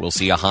recommended. We'll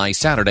see a high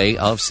Saturday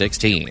of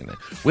 16.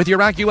 With your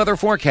AccuWeather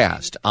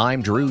forecast,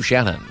 I'm Drew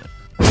Shannon.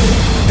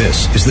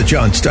 This is the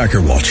John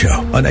Steigerwald Show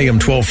on AM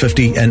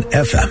 1250 and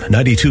FM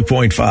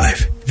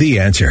 92.5. The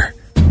Answer.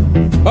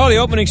 Well, the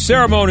opening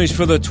ceremonies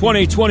for the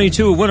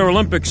 2022 Winter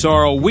Olympics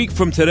are a week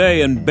from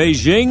today in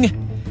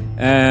Beijing.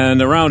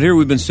 And around here,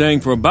 we've been saying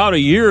for about a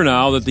year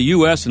now that the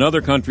U.S. and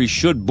other countries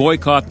should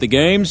boycott the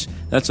games.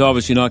 That's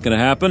obviously not going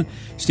to happen.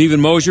 Stephen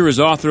Mosier is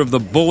author of The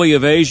Bully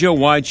of Asia,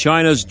 Why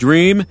China's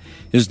Dream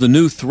is the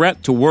New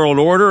Threat to World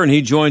Order, and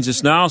he joins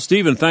us now.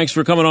 Stephen, thanks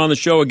for coming on the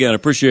show again.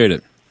 Appreciate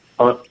it.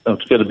 Oh,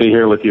 it's good to be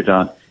here with you,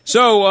 John.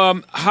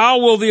 So, how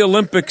will the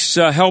Olympics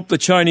help the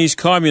Chinese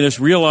communists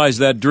realize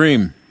that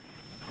dream?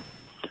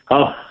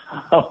 Well,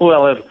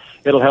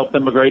 it'll help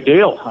them a great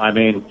deal. I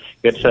mean,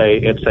 it's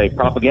a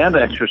propaganda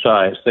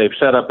exercise. They've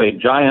set up a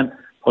giant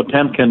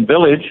Potemkin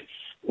village.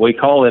 We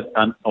call it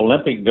an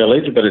Olympic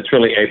village, but it's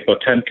really a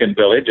Potemkin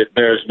village. It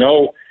bears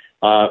no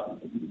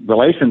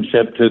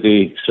relationship to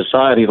the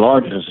society,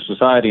 largest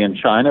society in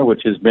China,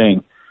 which is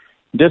being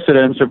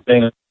dissidents are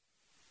being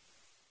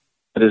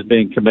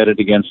committed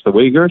against the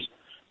Uyghurs.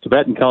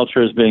 Tibetan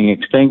culture is being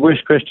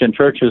extinguished. Christian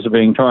churches are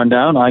being torn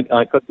down.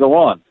 I could go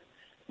on.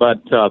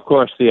 But, of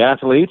course, the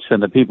athletes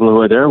and the people who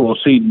are there will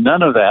see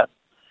none of that.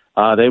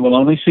 They will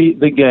only see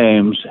the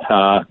games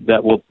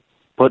that will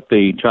put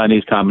the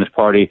Chinese Communist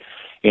Party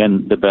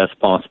in the best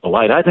possible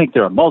light. I think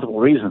there are multiple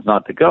reasons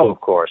not to go,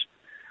 of course,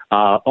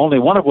 only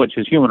one of which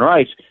is human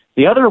rights.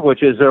 The other of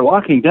which is they're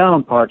locking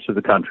down parts of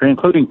the country,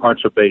 including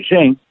parts of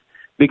Beijing,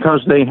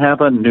 because they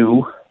have a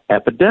new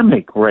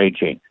epidemic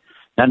raging,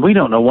 and we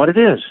don't know what it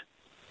is.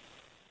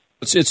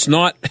 It's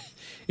not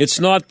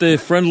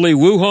the friendly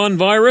Wuhan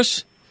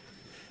virus?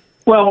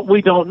 Well,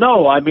 we don't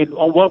know. I mean,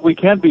 what we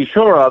can be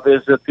sure of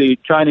is that the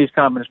Chinese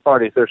Communist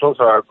Party officials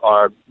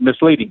are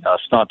misleading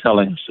us, not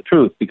telling us the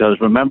truth, because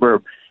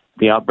remember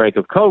the outbreak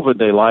of COVID,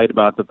 they lied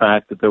about the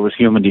fact that there was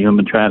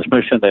human-to-human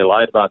transmission. They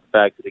lied about the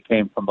fact that it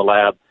came from the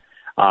lab.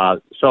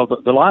 So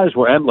the lies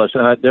were endless,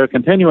 and they're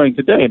continuing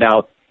today.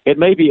 Now, it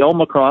may be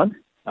Omicron,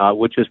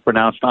 which is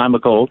pronounced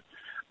Imicold,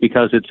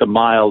 because it's a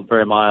mild,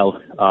 very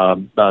mild,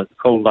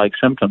 cold-like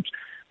symptoms.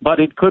 But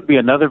it could be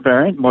another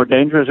variant, more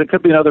dangerous. It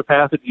could be another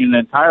pathogen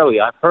entirely.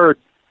 I've heard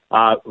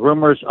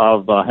rumors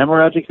of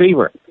hemorrhagic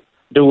fever.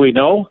 Do we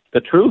know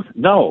the truth?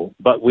 No,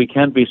 but we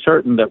can be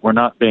certain that we're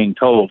not being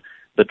told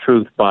the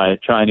truth by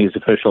Chinese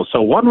officials.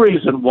 So one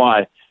reason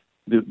why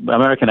the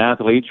American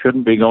athletes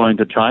shouldn't be going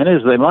to China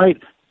is they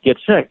might get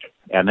sick,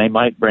 and they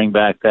might bring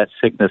back that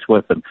sickness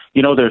with them.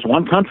 You know, there's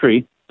one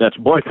country that's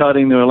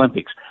boycotting the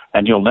Olympics,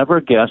 and you'll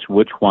never guess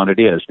which one it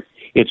is.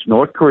 It's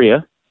North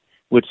Korea,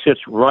 which sits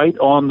right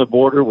on the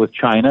border with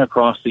China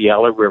across the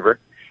Yellow River,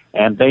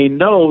 and they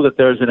know that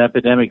there's an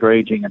epidemic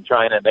raging in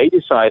China, and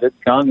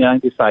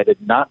Pyongyang decided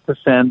not to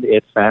send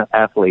its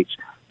athletes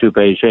to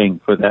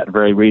Beijing for that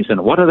very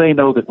reason. What do they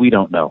know that we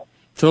don't know?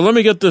 So let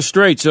me get this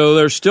straight. So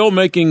they're still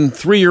making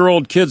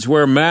 3-year-old kids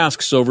wear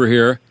masks over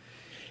here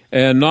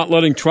and not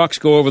letting trucks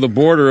go over the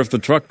border if the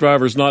truck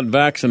driver's not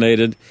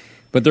vaccinated,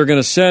 but they're going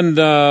to send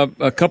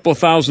a couple of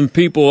thousand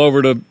people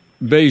over to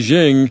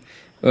Beijing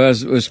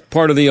as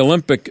part of the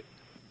Olympic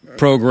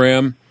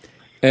program,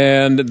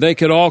 and they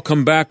could all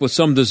come back with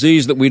some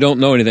disease that we don't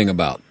know anything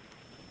about.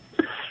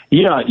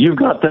 Yeah, you've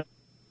got that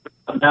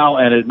now,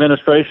 an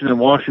administration in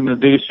Washington,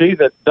 D.C.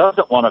 that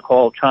doesn't want to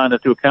call China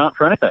to account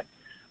for anything.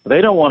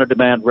 They don't want to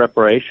demand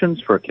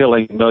reparations for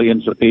killing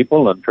millions of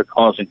people and for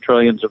causing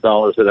trillions of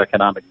dollars of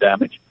economic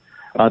damage.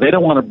 They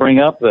don't want to bring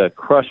up the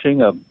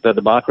crushing of the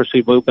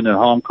democracy movement in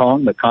Hong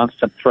Kong, the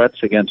constant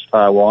threats against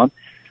Taiwan.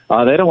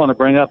 They don't want to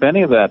bring up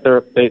any of that.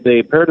 They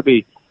appear to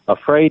be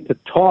afraid to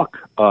talk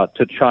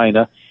to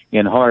China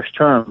in harsh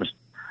terms.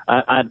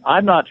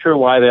 I'm not sure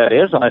why that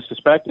is. I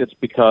suspect it's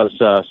because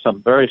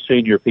some very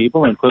senior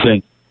people,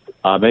 including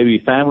maybe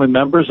family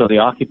members of the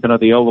occupant of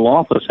the Oval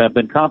Office, have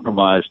been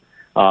compromised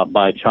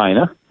by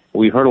China.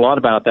 We've heard a lot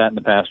about that in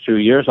the past 2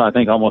 years. I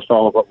think almost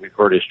all of what we've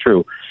heard is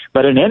true.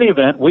 But in any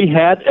event, we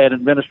had an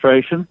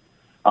administration,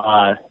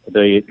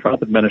 the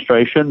Trump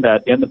administration,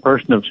 that in the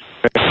person of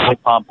Secretary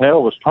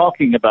Pompeo was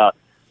talking about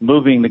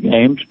moving the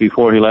games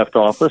before he left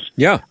office.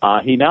 Yeah.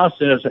 He now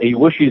says he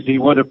wishes he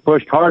would have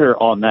pushed harder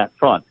on that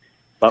front.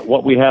 But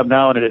what we have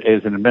now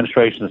is an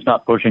administration that's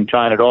not pushing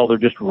China at all. They're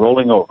just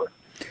rolling over.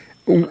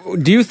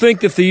 Do you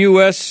think that the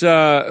U.S.,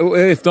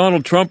 if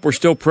Donald Trump were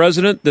still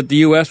president, that the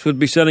U.S. would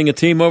be sending a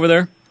team over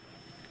there?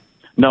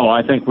 No,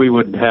 I think we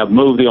would have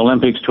moved the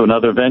Olympics to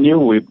another venue.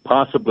 We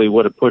possibly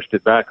would have pushed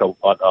it back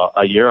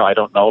a year. I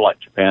don't know, like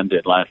Japan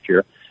did last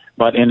year.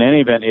 But in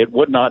any event, it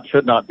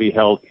should not be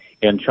held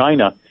in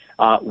China.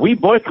 We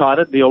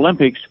boycotted the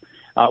Olympics.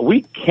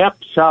 We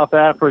kept South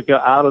Africa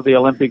out of the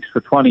Olympics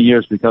for 20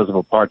 years because of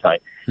apartheid.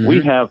 Mm-hmm.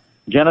 We have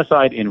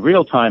genocide in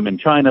real time in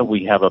China.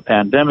 We have a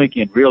pandemic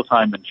in real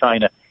time in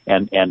China,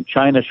 and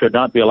China should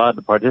not be allowed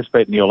to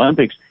participate in the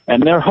Olympics,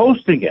 and they're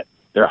hosting it.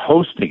 They're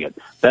hosting it.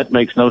 That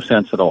makes no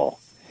sense at all.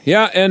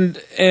 Yeah, I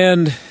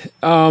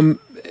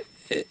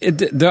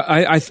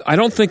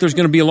don't think there's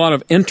going to be a lot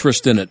of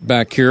interest in it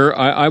back here.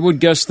 I would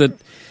guess that.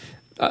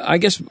 I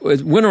guess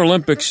Winter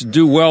Olympics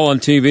do well on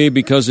TV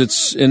because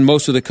it's in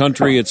most of the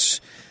country.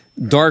 It's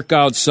dark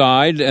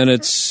outside and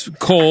it's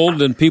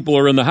cold and people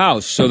are in the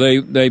house, so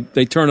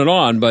they turn it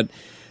on. But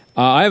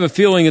I have a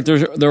feeling that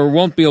there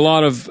won't be a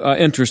lot of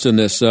interest in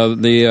this. The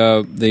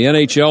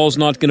NHL is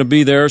not going to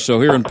be there, so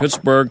here in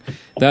Pittsburgh,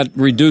 that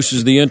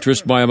reduces the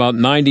interest by about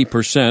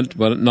 90%.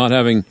 But not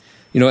having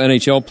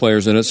NHL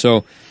players in it,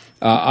 so.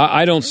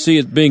 I don't see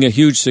it being a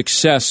huge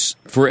success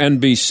for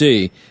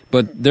NBC,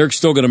 but they're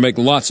still going to make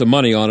lots of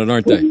money on it,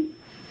 aren't they?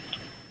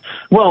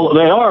 Well,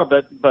 they are,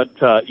 but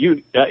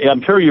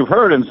I'm sure you've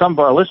heard, and some of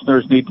our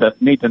listeners need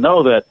to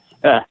know that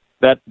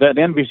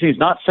NBC is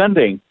not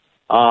sending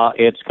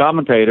its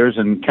commentators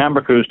and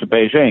camera crews to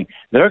Beijing.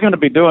 They're going to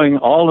be doing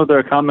all of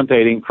their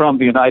commentating from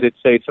the United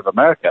States of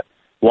America.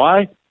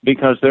 Why?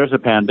 Because there's a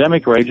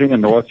pandemic raging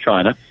in North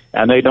China,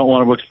 and they don't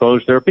want to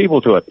expose their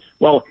people to it.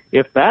 Well,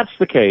 if that's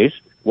the case,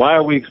 why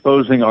are we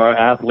exposing our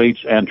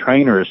athletes and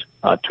trainers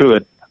to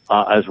it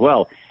as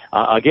well?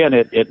 Again,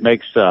 it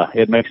makes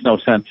no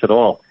sense at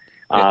all.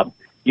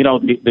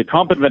 The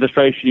Trump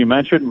administration you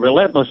mentioned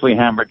relentlessly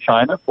hammered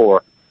China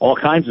for all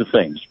kinds of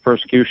things: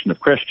 persecution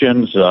of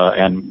Christians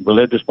and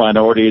religious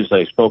minorities.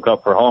 They spoke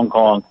up for Hong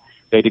Kong.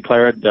 They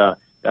declared that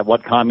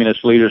what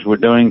communist leaders were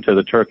doing to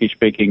the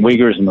Turkish-speaking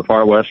Uyghurs in the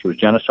far west was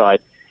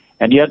genocide.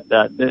 And yet,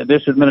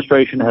 this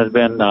administration has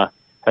been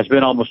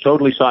almost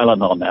totally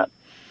silent on that.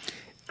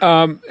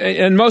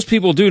 And most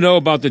people do know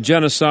about the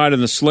genocide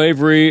and the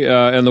slavery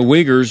and the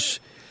Uyghurs.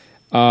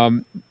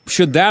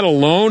 Should that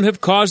alone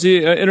have caused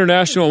the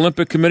International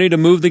Olympic Committee to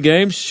move the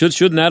games?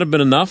 Shouldn't that have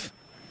been enough?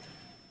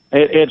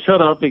 It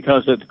should have,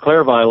 because it's a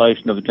clear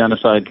violation of the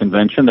Genocide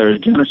Convention. There is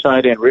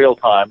genocide in real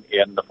time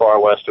in the far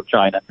west of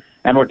China.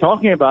 And we're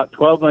talking about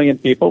 12 million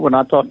people. We're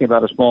not talking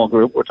about a small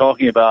group. We're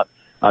talking about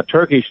a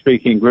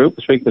Turkish-speaking group,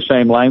 speak the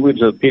same language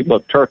that the people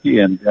of Turkey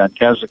and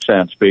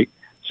Kazakhstan speak,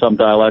 some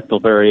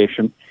dialectal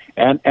variation.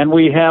 And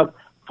we have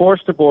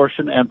forced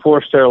abortion and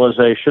forced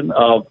sterilization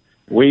of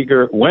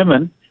Uyghur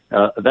women.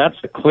 That's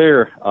a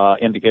clear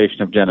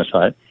indication of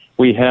genocide.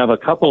 We have a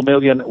couple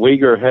million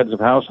Uyghur heads of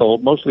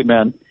household, mostly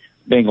men,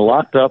 being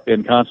locked up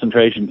in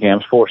concentration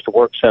camps, forced to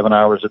work 7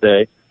 hours a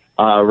day,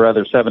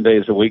 7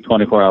 days a week,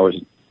 24 hours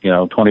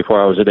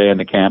a day in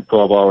the camp,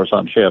 12 hours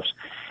on shifts.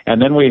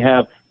 And then we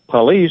have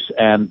police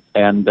and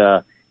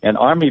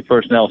army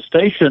personnel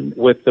stationed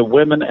with the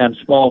women and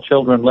small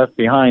children left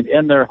behind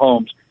in their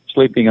homes,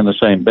 sleeping in the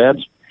same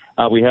beds.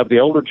 We have the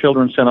older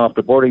children sent off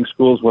to boarding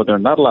schools where they're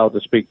not allowed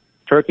to speak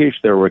Turkish.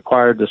 They're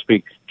required to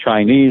speak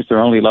Chinese. They're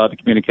only allowed to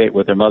communicate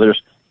with their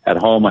mothers at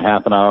home a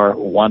half an hour,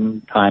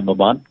 one time a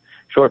month,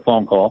 short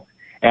phone call.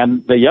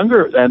 And the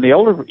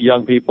older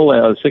young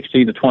people,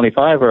 16 to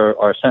 25,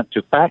 are sent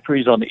to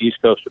factories on the east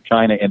coast of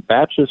China in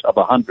batches of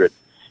 100,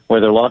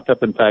 where they're locked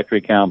up in factory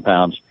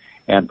compounds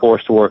and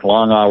forced to work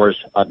long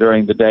hours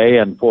during the day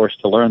and forced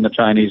to learn the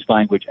Chinese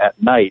language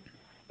at night,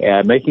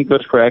 and making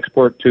goods for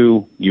export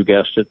to, you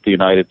guessed it, the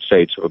United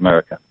States of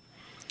America.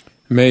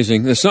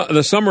 Amazing.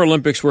 The Summer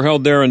Olympics were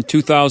held there in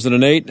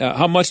 2008.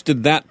 How much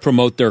did that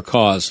promote their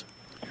cause?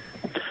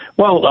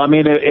 Well, I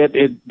mean,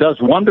 it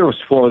does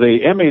wonders for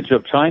the image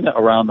of China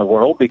around the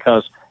world,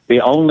 because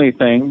the only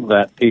thing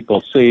that people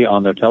see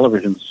on their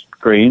television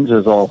screens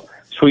is all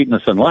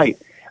sweetness and light.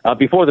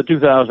 Before the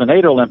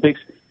 2008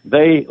 Olympics,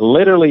 they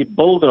literally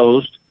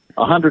bulldozed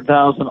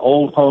 100,000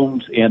 old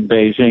homes in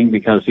Beijing,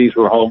 because these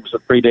were homes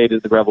that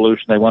predated the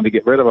revolution. They wanted to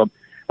get rid of them.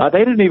 They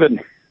didn't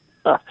even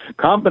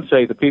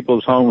compensate the people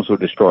whose homes were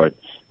destroyed.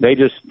 They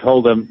just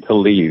told them to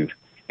leave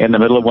in the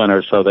middle of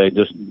winter, so they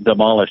just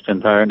demolished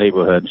entire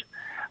neighborhoods.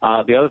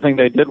 The other thing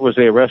they did was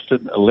they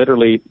arrested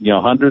literally,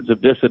 hundreds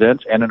of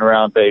dissidents in and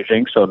around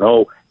Beijing, so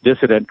no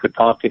dissident could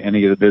talk to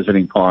any of the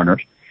visiting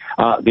foreigners.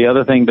 The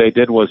other thing they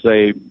did was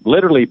they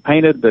literally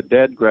painted the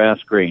dead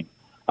grass green.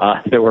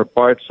 There were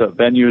parts of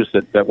venues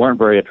that weren't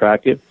very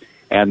attractive,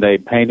 and they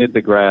painted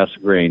the grass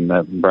green.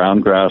 The brown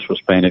grass was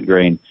painted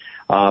green.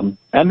 And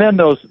then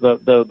those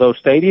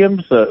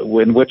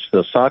stadiums in which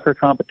the soccer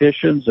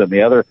competitions and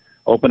the other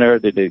open air,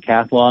 the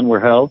decathlon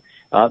were held,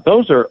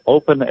 those are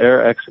open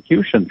air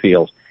execution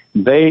fields.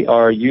 They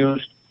are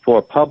used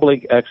for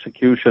public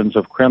executions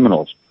of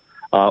criminals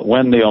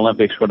when the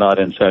Olympics were not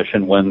in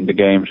session, when the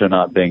games are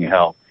not being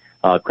held.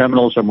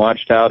 Criminals are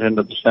marched out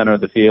into the center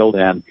of the field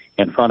and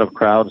in front of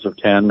crowds of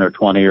 10 or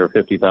 20 or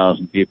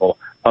 50,000 people,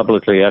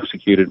 publicly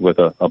executed with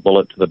a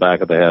bullet to the back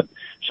of the head.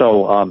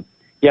 So,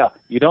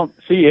 you don't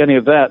see any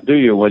of that, do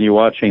you, when you're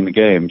watching the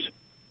games?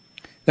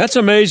 That's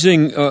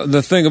amazing,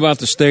 the thing about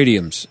the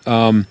stadiums.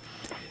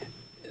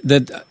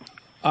 That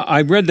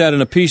I read that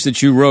in a piece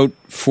that you wrote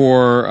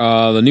for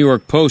the New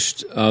York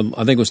Post, I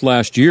think it was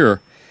last year,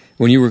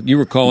 when you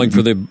were calling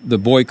for the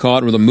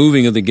boycott or the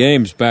moving of the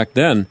games back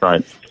then.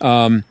 Right.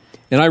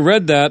 And I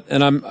read that,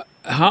 and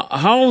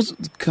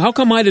how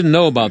come I didn't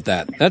know about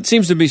that? That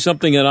seems to be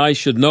something that I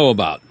should know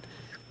about,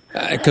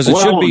 because it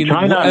should be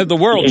China, the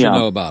world should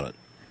know about it.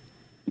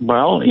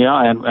 Well,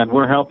 yeah, and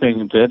we're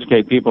helping to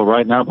educate people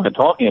right now by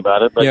talking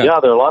about it. But there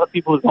are a lot of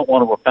people who don't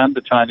want to offend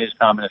the Chinese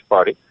Communist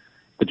Party.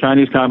 The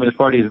Chinese Communist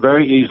Party is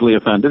very easily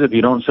offended. If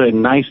you don't say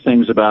nice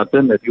things about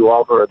them, if you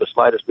offer the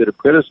slightest bit of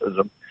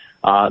criticism,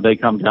 they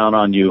come down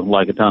on you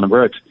like a ton of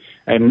bricks.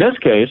 And in this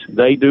case,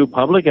 they do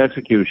public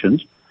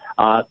executions.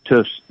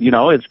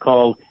 It's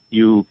called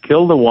you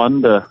kill the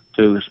one to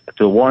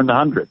warn the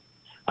 100.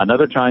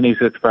 Another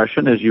Chinese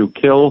expression is you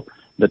kill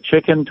the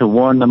chicken to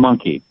warn the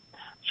monkey.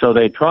 So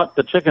they trot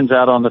the chickens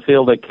out on the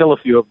field, they kill a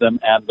few of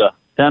them, and the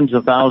tens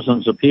of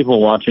thousands of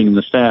people watching in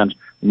the stands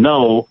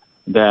know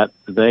that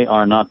they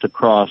are not to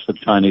cross the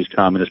Chinese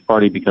Communist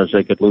Party because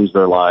they could lose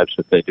their lives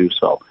if they do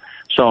so.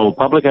 So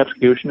public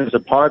execution is a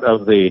part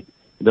of the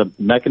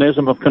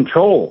mechanism of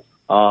control.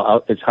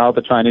 It's how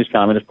the Chinese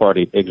Communist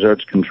Party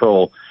exerts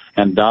control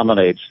and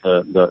dominates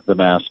the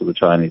mass of the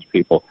Chinese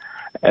people.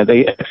 And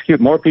they execute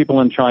more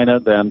people in China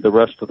than the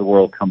rest of the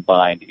world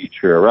combined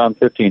each year, around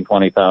 15,000,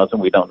 20,000.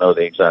 We don't know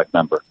the exact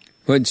number.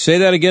 But say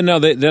that again now.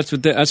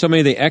 That's how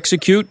many they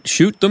execute,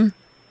 shoot them?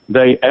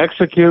 They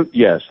execute,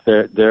 yes.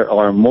 There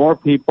are more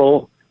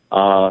people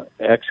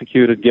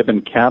executed,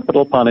 given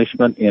capital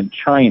punishment in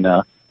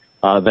China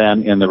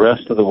than in the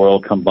rest of the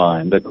world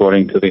combined,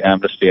 according to the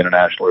Amnesty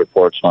International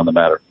reports on the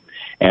matter.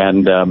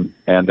 And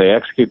they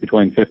execute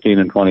between 15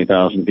 and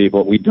 20,000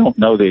 people. We don't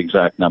know the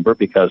exact number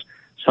because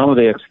some of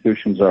the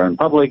executions are in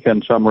public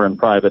and some are in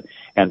private.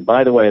 And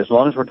by the way, as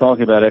long as we're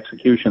talking about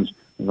executions,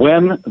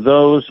 when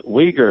those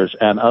Uyghurs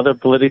and other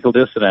political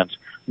dissidents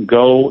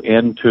go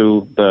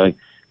into the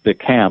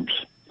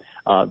camps,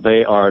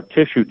 they are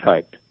tissue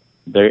typed.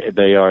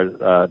 They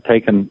are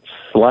taken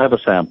saliva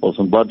samples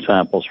and blood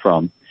samples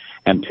from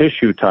and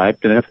tissue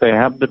typed. And if they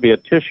happen to be a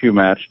tissue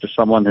match to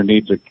someone who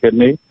needs a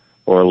kidney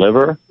or a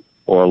liver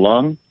or a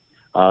lung,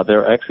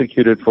 they're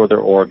executed for their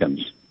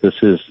organs.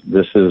 This is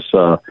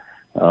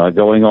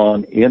going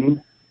on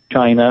in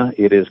China.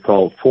 It is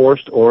called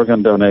forced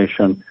organ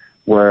donation,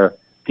 where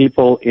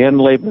people in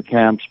labor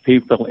camps,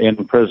 people in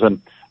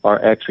prison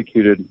are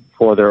executed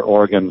for their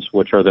organs,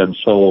 which are then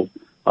sold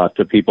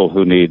to people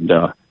who need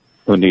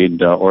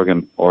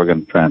organ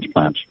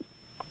transplants.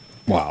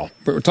 Wow.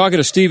 We're talking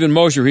to Stephen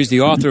Mosher. He's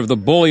the author of The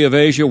Bully of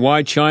Asia,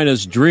 Why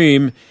China's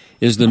Dream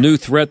is the New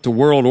Threat to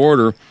World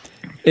Order.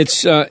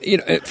 It's,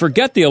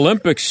 forget the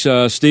Olympics,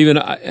 Stephen.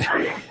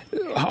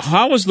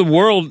 How is the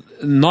world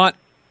not,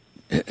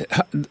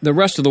 the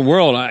rest of the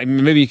world,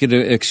 maybe you could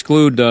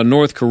exclude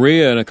North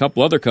Korea and a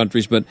couple other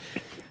countries, but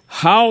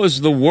how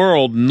is the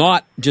world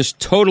not just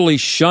totally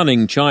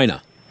shunning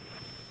China?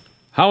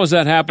 How has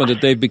that happened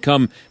that they've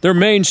become, they're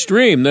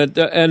mainstream,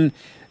 and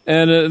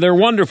they're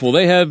wonderful.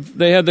 They have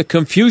the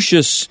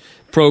Confucius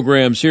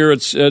programs here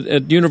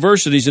at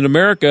universities in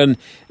America,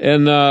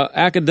 and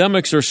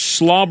academics are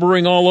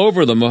slobbering all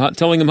over them,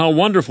 telling them how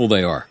wonderful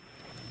they are.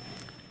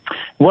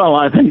 Well,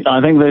 I think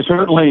they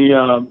certainly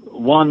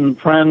won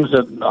friends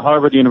at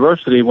Harvard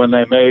University when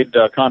they made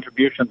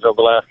contributions over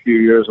the last few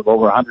years of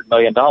over $100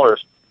 million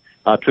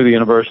to the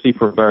university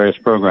for various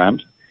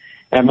programs.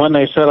 And when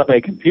they set up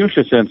a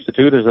Confucius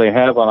Institute, as they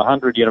have on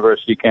 100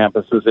 university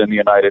campuses in the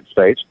United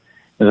States,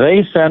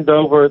 they send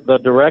over the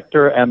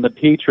director and the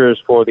teachers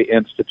for the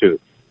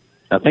institute.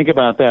 Now think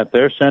about that.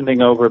 They're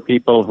sending over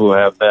people who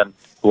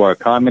are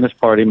Communist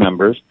Party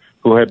members,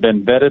 who have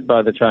been vetted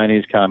by the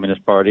Chinese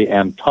Communist Party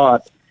and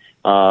taught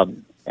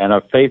and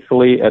are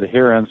faithfully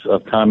adherents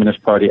of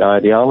Communist Party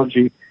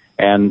ideology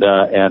and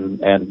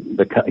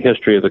the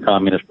history of the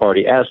Communist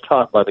Party as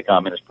taught by the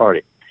Communist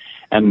Party.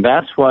 And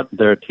that's what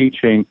they're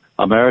teaching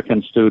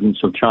American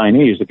students of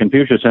Chinese. The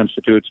Confucius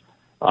Institutes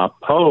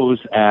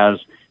pose as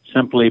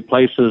simply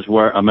places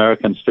where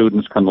American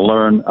students can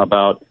learn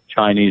about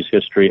Chinese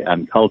history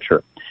and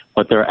culture.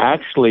 What they're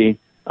actually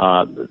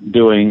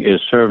doing is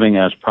serving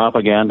as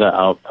propaganda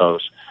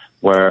outposts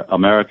where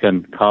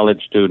American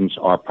college students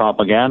are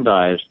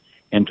propagandized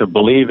into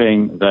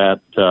believing that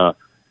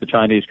the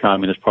Chinese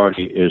Communist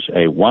Party is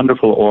a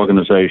wonderful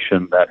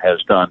organization that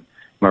has done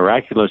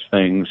miraculous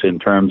things in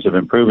terms of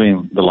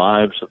improving the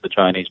lives of the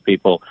Chinese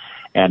people,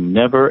 and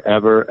never,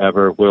 ever,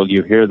 ever will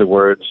you hear the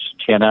words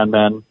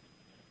Tiananmen,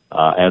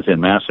 as in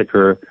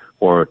massacre,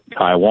 or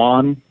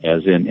Taiwan,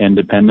 as in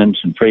independence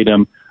and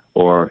freedom,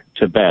 or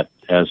Tibet,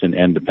 as in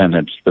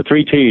independence. The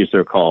three T's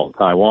they're called,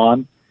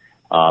 Taiwan,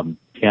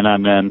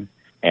 Tiananmen,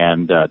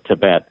 and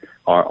Tibet,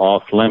 are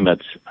off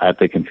limits at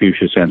the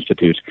Confucius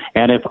Institutes.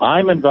 And if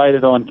I'm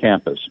invited on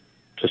campus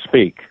to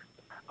speak,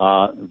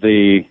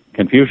 the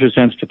Confucius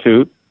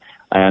Institute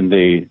and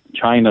the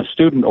China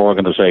Student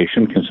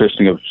Organization,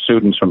 consisting of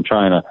students from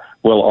China,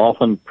 will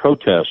often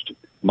protest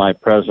my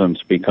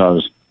presence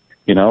because,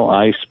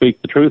 I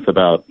speak the truth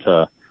about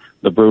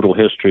the brutal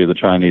history of the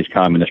Chinese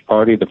Communist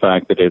Party, the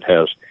fact that it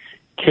has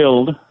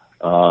killed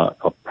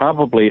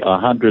probably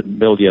 100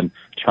 million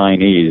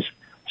Chinese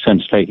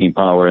since taking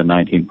power in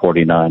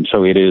 1949.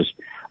 So it is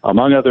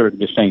among other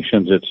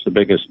distinctions, it's the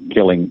biggest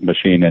killing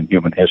machine in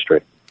human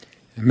history.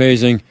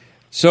 Amazing.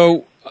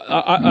 So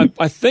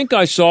I think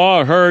I saw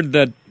or heard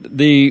that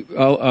the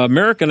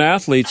American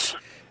athletes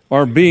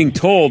are being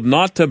told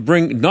not to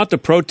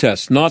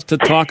protest, not to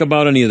talk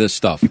about any of this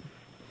stuff.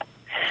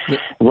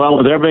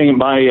 Well, they're being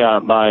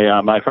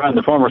my friend,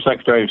 the former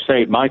Secretary of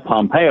State, Mike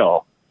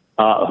Pompeo,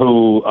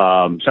 who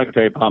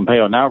Secretary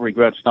Pompeo now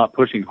regrets not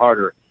pushing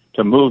harder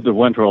to move the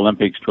Winter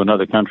Olympics to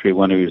another country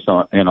when he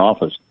was in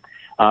office.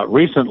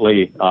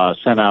 Recently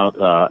sent out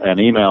an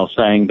email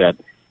saying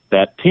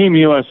that Team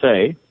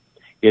USA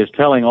is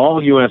telling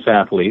all U.S.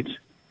 athletes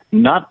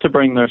not to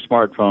bring their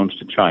smartphones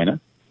to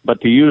China,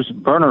 but to use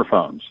burner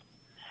phones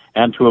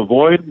and to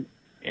avoid,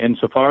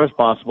 insofar as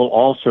possible,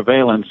 all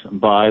surveillance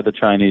by the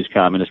Chinese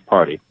Communist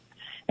Party,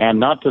 and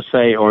not to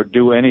say or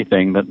do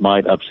anything that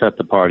might upset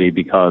the party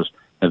because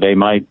they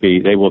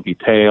will be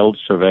tailed,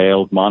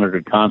 surveilled,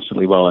 monitored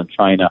constantly while in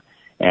China,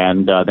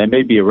 and they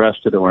may be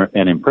arrested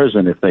and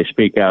imprisoned if they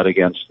speak out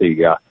against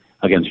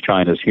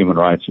China's human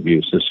rights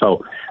abuses.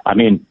 So, I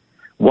mean,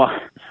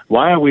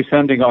 why are we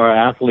sending our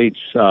athletes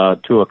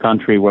to a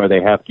country where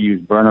they have to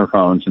use burner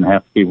phones and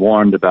have to be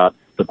warned about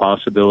the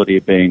possibility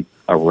of being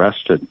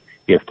arrested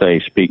if they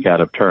speak out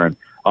of turn?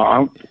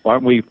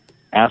 Aren't we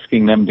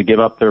asking them to give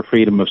up their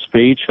freedom of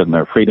speech and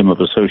their freedom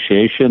of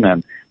association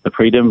and the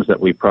freedoms that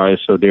we prize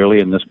so dearly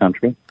in this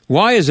country?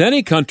 Why is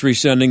any country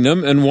sending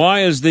them, and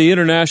why is the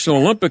International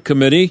Olympic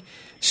Committee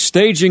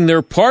staging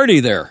their party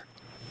there?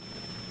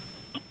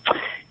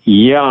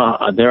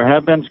 Yeah, there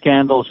have been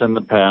scandals in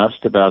the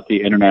past about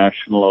the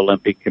International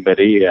Olympic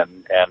Committee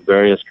and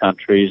various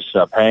countries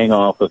paying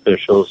off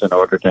officials in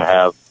order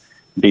to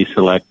be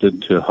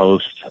selected to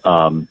host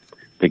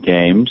the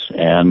games.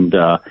 And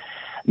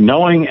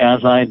knowing,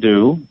 as I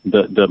do,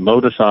 the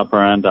modus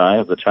operandi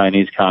of the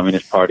Chinese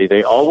Communist Party,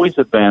 they always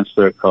advance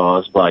their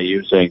cause by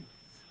using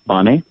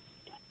money,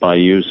 by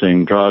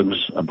using drugs,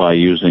 by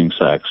using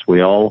sex.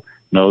 We all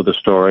know the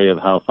story of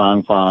how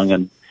Fang Fang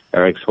and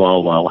Eric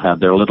Swalwell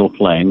had their little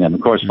fling. And, of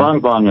course, Fang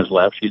Fang has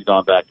left. She's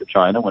gone back to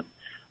China when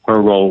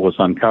her role was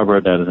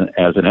uncovered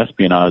as an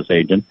espionage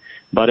agent.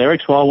 But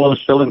Eric Swalwell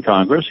is still in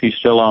Congress. He's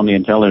still on the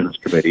Intelligence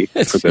Committee,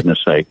 for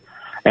goodness sake.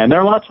 And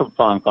there are lots of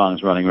Fang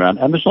Fangs running around,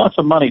 and there's lots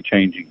of money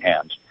changing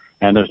hands.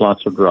 And there's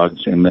lots of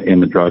drugs in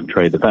the drug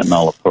trade. The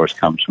fentanyl, of course,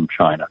 comes from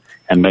China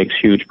and makes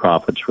huge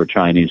profits for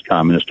Chinese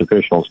communist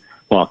officials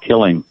while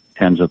killing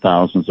tens of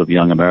thousands of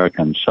young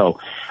Americans. So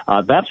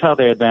that's how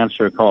they advance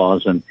their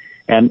cause. And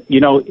you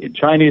know,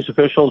 Chinese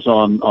officials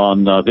on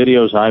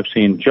videos I've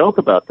seen joke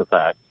about the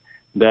fact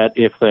that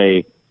if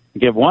they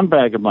give one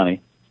bag of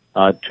money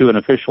to an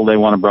official they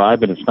want to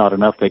bribe and it's not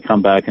enough, they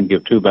come back and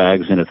give 2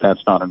 bags, and if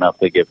that's not enough,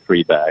 they give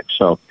 3 bags.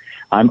 So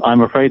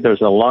I'm afraid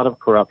there's a lot of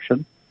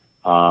corruption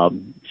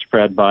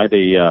spread by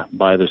the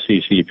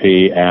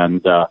CCP,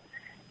 and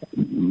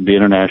the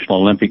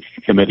International Olympic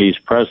Committee's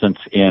presence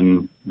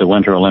in the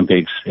Winter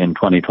Olympics in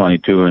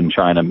 2022 in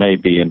China may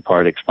be in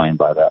part explained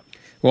by that.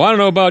 Well, I don't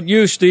know about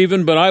you,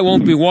 Stephen, but I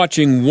won't be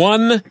watching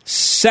 1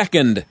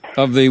 second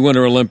of the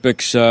Winter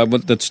Olympics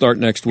that start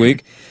next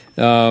week.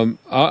 I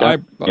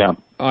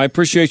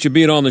appreciate you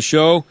being on the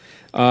show,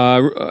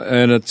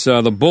 and it's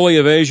The Bully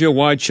of Asia,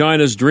 Why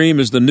China's Dream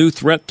is the New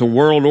Threat to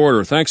World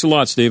Order. Thanks a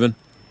lot, Stephen.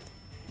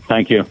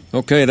 Thank you.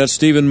 Okay, that's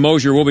Stephen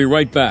Mosier. We'll be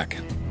right back.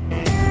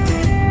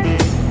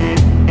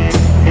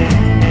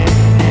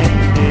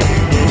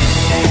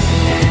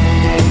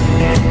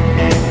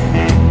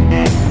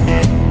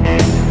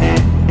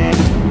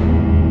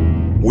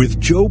 With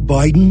Joe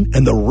Biden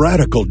and the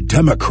radical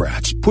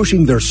Democrats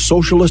pushing their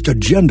socialist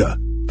agenda,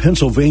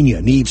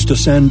 Pennsylvania needs to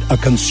send a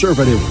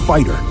conservative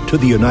fighter to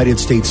the United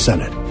States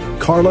Senate.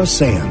 Carla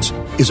Sands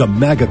is a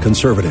MAGA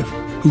conservative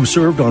who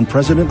served on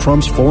President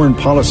Trump's foreign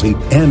policy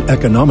and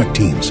economic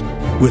teams.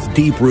 With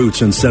deep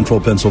roots in central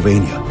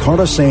Pennsylvania,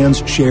 Carla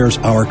Sands shares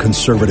our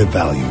conservative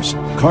values.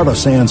 Carla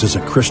Sands is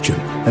a Christian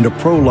and a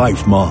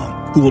pro-life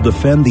mom who will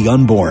defend the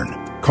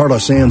unborn. Carla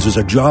Sands is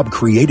a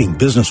job-creating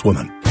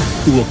businesswoman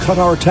who will cut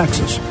our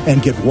taxes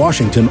and get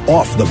Washington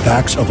off the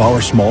backs of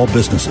our small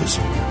businesses.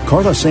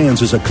 Carla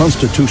Sands is a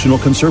constitutional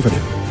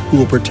conservative who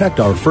will protect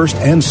our First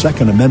and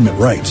Second Amendment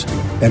rights.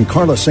 And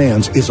Carla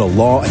Sands is a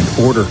law and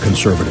order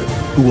conservative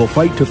who will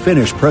fight to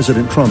finish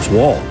President Trump's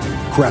wall,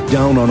 crack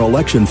down on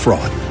election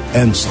fraud,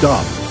 and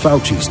stop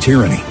Fauci's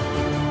tyranny.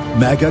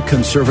 MAGA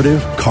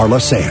conservative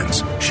Carla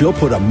Sands. She'll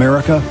put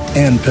America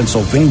and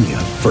Pennsylvania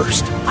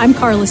first. I'm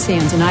Carla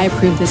Sands, and I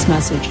approve this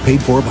message.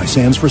 Paid for by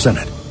Sands for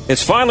Senate.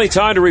 It's finally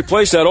time to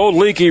replace that old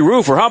leaky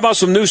roof, or how about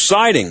some new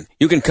siding?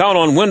 You can count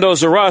on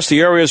Windows R Us,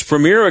 the area's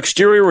premier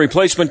exterior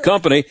replacement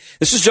company.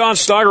 This is John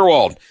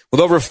Steigerwald.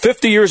 With over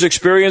 50 years'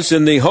 experience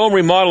in the home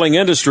remodeling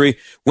industry,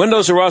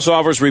 Windows R Us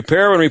offers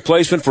repair and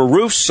replacement for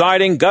roofs,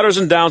 siding, gutters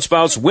and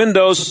downspouts,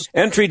 windows,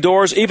 entry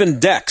doors, even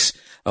decks.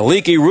 A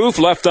leaky roof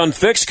left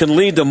unfixed can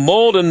lead to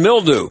mold and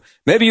mildew.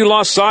 Maybe you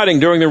lost siding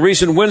during the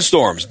recent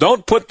windstorms.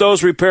 Don't put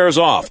those repairs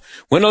off.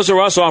 Windows R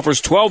Us offers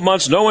 12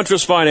 months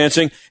no-interest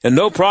financing and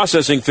no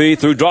processing fee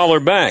through Dollar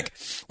Bank.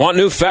 Want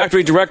new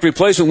factory direct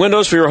replacement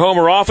windows for your home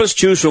or office?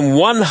 Choose from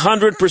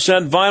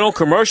 100% vinyl,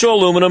 commercial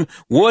aluminum,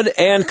 wood,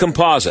 and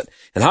composite.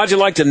 And how'd you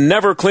like to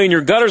never clean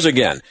your gutters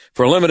again?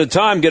 For a limited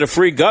time, get a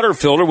free gutter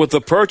filter with the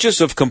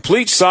purchase of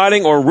complete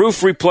siding or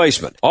roof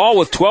replacement. All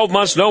with 12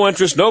 months no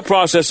interest, no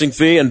processing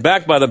fee, and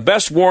backed by the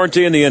best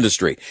warranty in the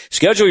industry.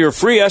 Schedule your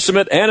free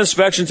estimate and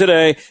inspection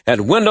today at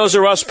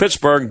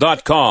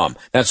WindowsRUsPittsburgh.com.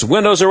 That's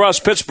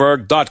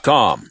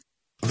WindowsRUsPittsburgh.com.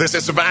 This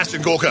is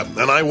Sebastian Gorka,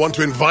 and I want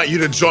to invite you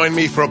to join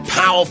me for a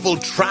powerful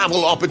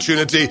travel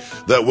opportunity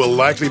that will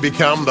likely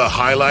become the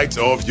highlight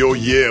of your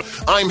year.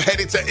 I'm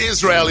headed to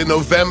Israel in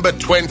November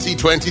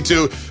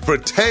 2022 for a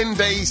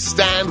 10-day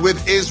Stand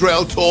with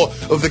Israel tour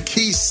of the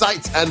key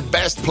sites and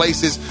best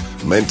places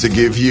meant to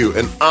give you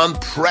an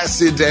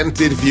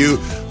unprecedented view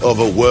of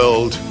a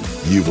world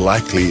you've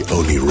likely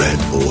only read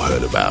or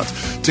heard about.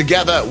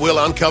 Together,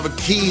 we'll uncover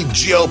key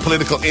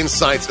geopolitical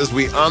insights as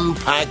we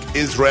unpack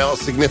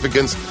Israel's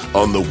significance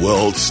on the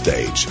world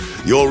stage.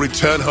 You'll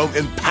return home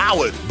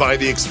empowered by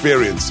the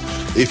experience.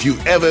 If you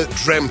ever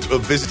dreamt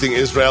of visiting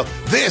Israel,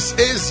 this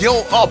is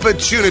your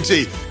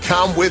opportunity.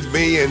 Come with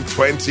me in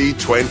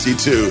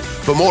 2022.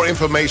 For more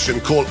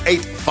information, call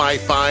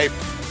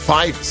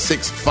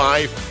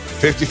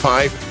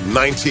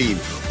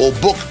 855-565-5519 or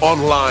book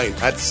online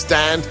at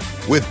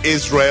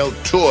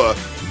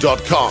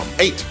standwithisraeltour.com.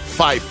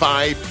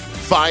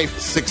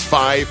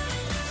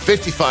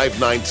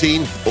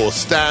 855-565-5519 or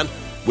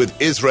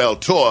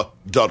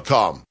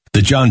standwithisraeltour.com.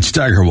 The John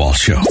Steigerwald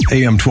Show,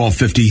 AM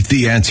 1250,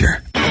 The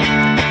Answer.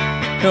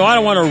 I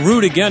don't want to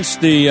root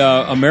against the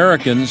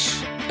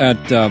Americans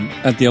at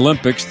the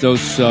Olympics.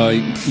 Those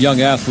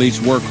young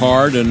athletes work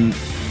hard, and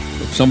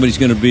if somebody's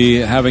going to be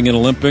having an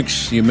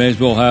Olympics, you may as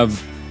well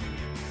have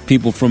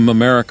people from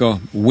America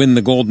win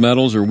the gold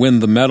medals or win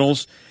the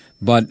medals.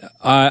 But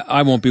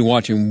I won't be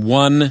watching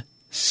 1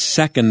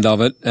 second of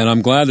it, and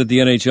I'm glad that the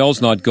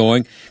NHL's not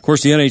going. Of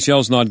course, the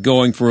NHL's not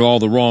going for all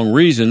the wrong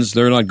reasons.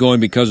 They're not going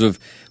because of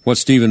what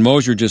Stephen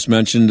Mosier just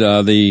mentioned,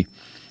 the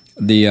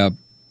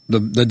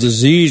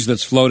disease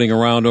that's floating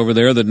around over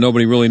there that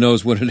nobody really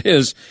knows what it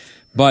is.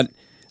 But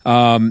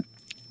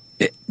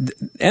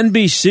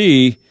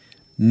NBC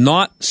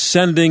not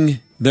sending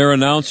their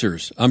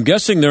announcers. I'm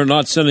guessing they're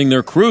not sending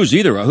their crews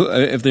either.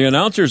 If the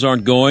announcers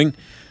aren't going,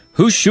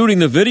 who's shooting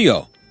the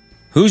video?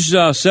 Who's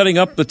setting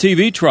up the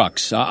TV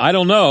trucks? I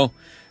don't know.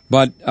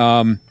 But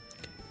and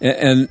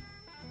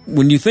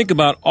when you think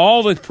about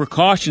all the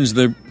precautions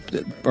that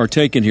are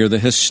taken here, the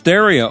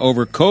hysteria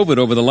over COVID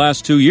over the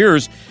last 2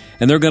 years,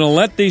 and they're going to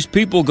let these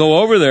people go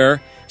over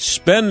there,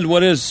 spend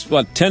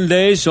 10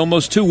 days,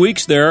 almost 2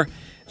 weeks there,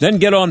 then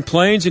get on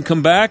planes and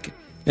come back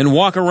and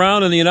walk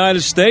around in the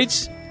United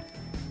States?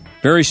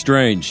 Very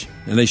strange.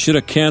 And they should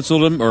have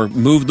canceled them or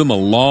moved them a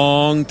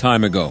long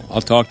time ago. I'll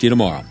talk to you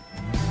tomorrow.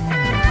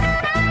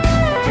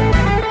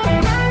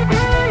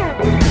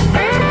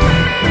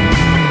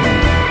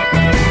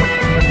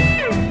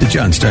 The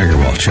John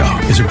Steigerwald Show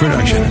is a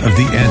production of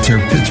The Answer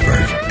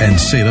Pittsburgh and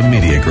Salem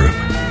Media Group.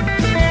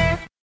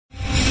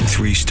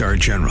 3-star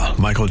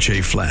General Michael J.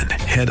 Flynn,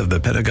 head of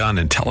the Pentagon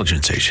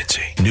Intelligence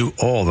Agency, knew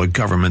all the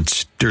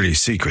government's dirty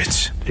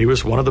secrets. He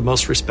was one of the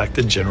most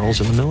respected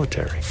generals in the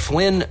military.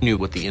 Flynn knew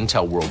what the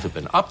intel world had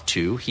been up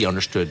to. He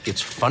understood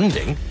its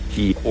funding.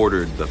 He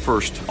ordered the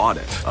first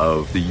audit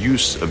of the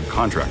use of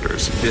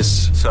contractors.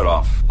 This set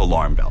off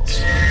alarm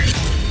bells.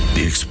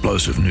 The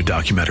explosive new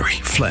documentary,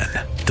 Flynn,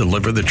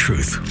 Deliver the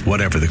Truth,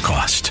 Whatever the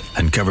Cost,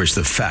 uncovers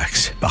the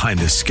facts behind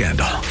this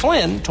scandal.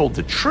 Flynn told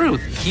the truth.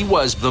 He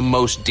was the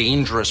most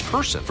dangerous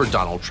person for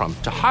Donald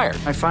Trump to hire.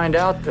 I find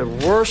out the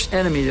worst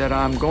enemy that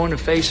I'm going to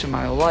face in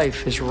my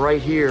life is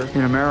right here in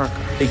America.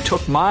 They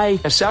took my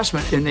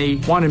assessment and they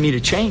wanted me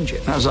to change it.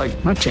 And I was like,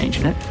 I'm not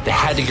changing it. They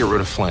had to get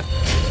rid of Flynn.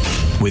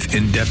 With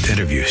in-depth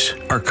interviews,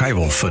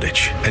 archival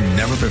footage, and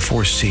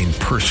never-before-seen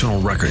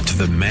personal records of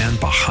the man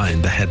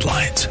behind the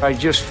headlines. I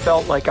just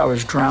felt like I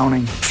was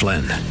drowning.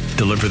 Flynn,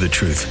 Deliver the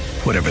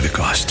Truth, Whatever the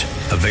Cost.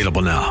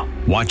 Available now.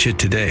 Watch it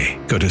today.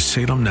 Go to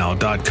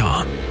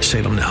salemnow.com.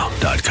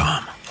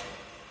 salemnow.com.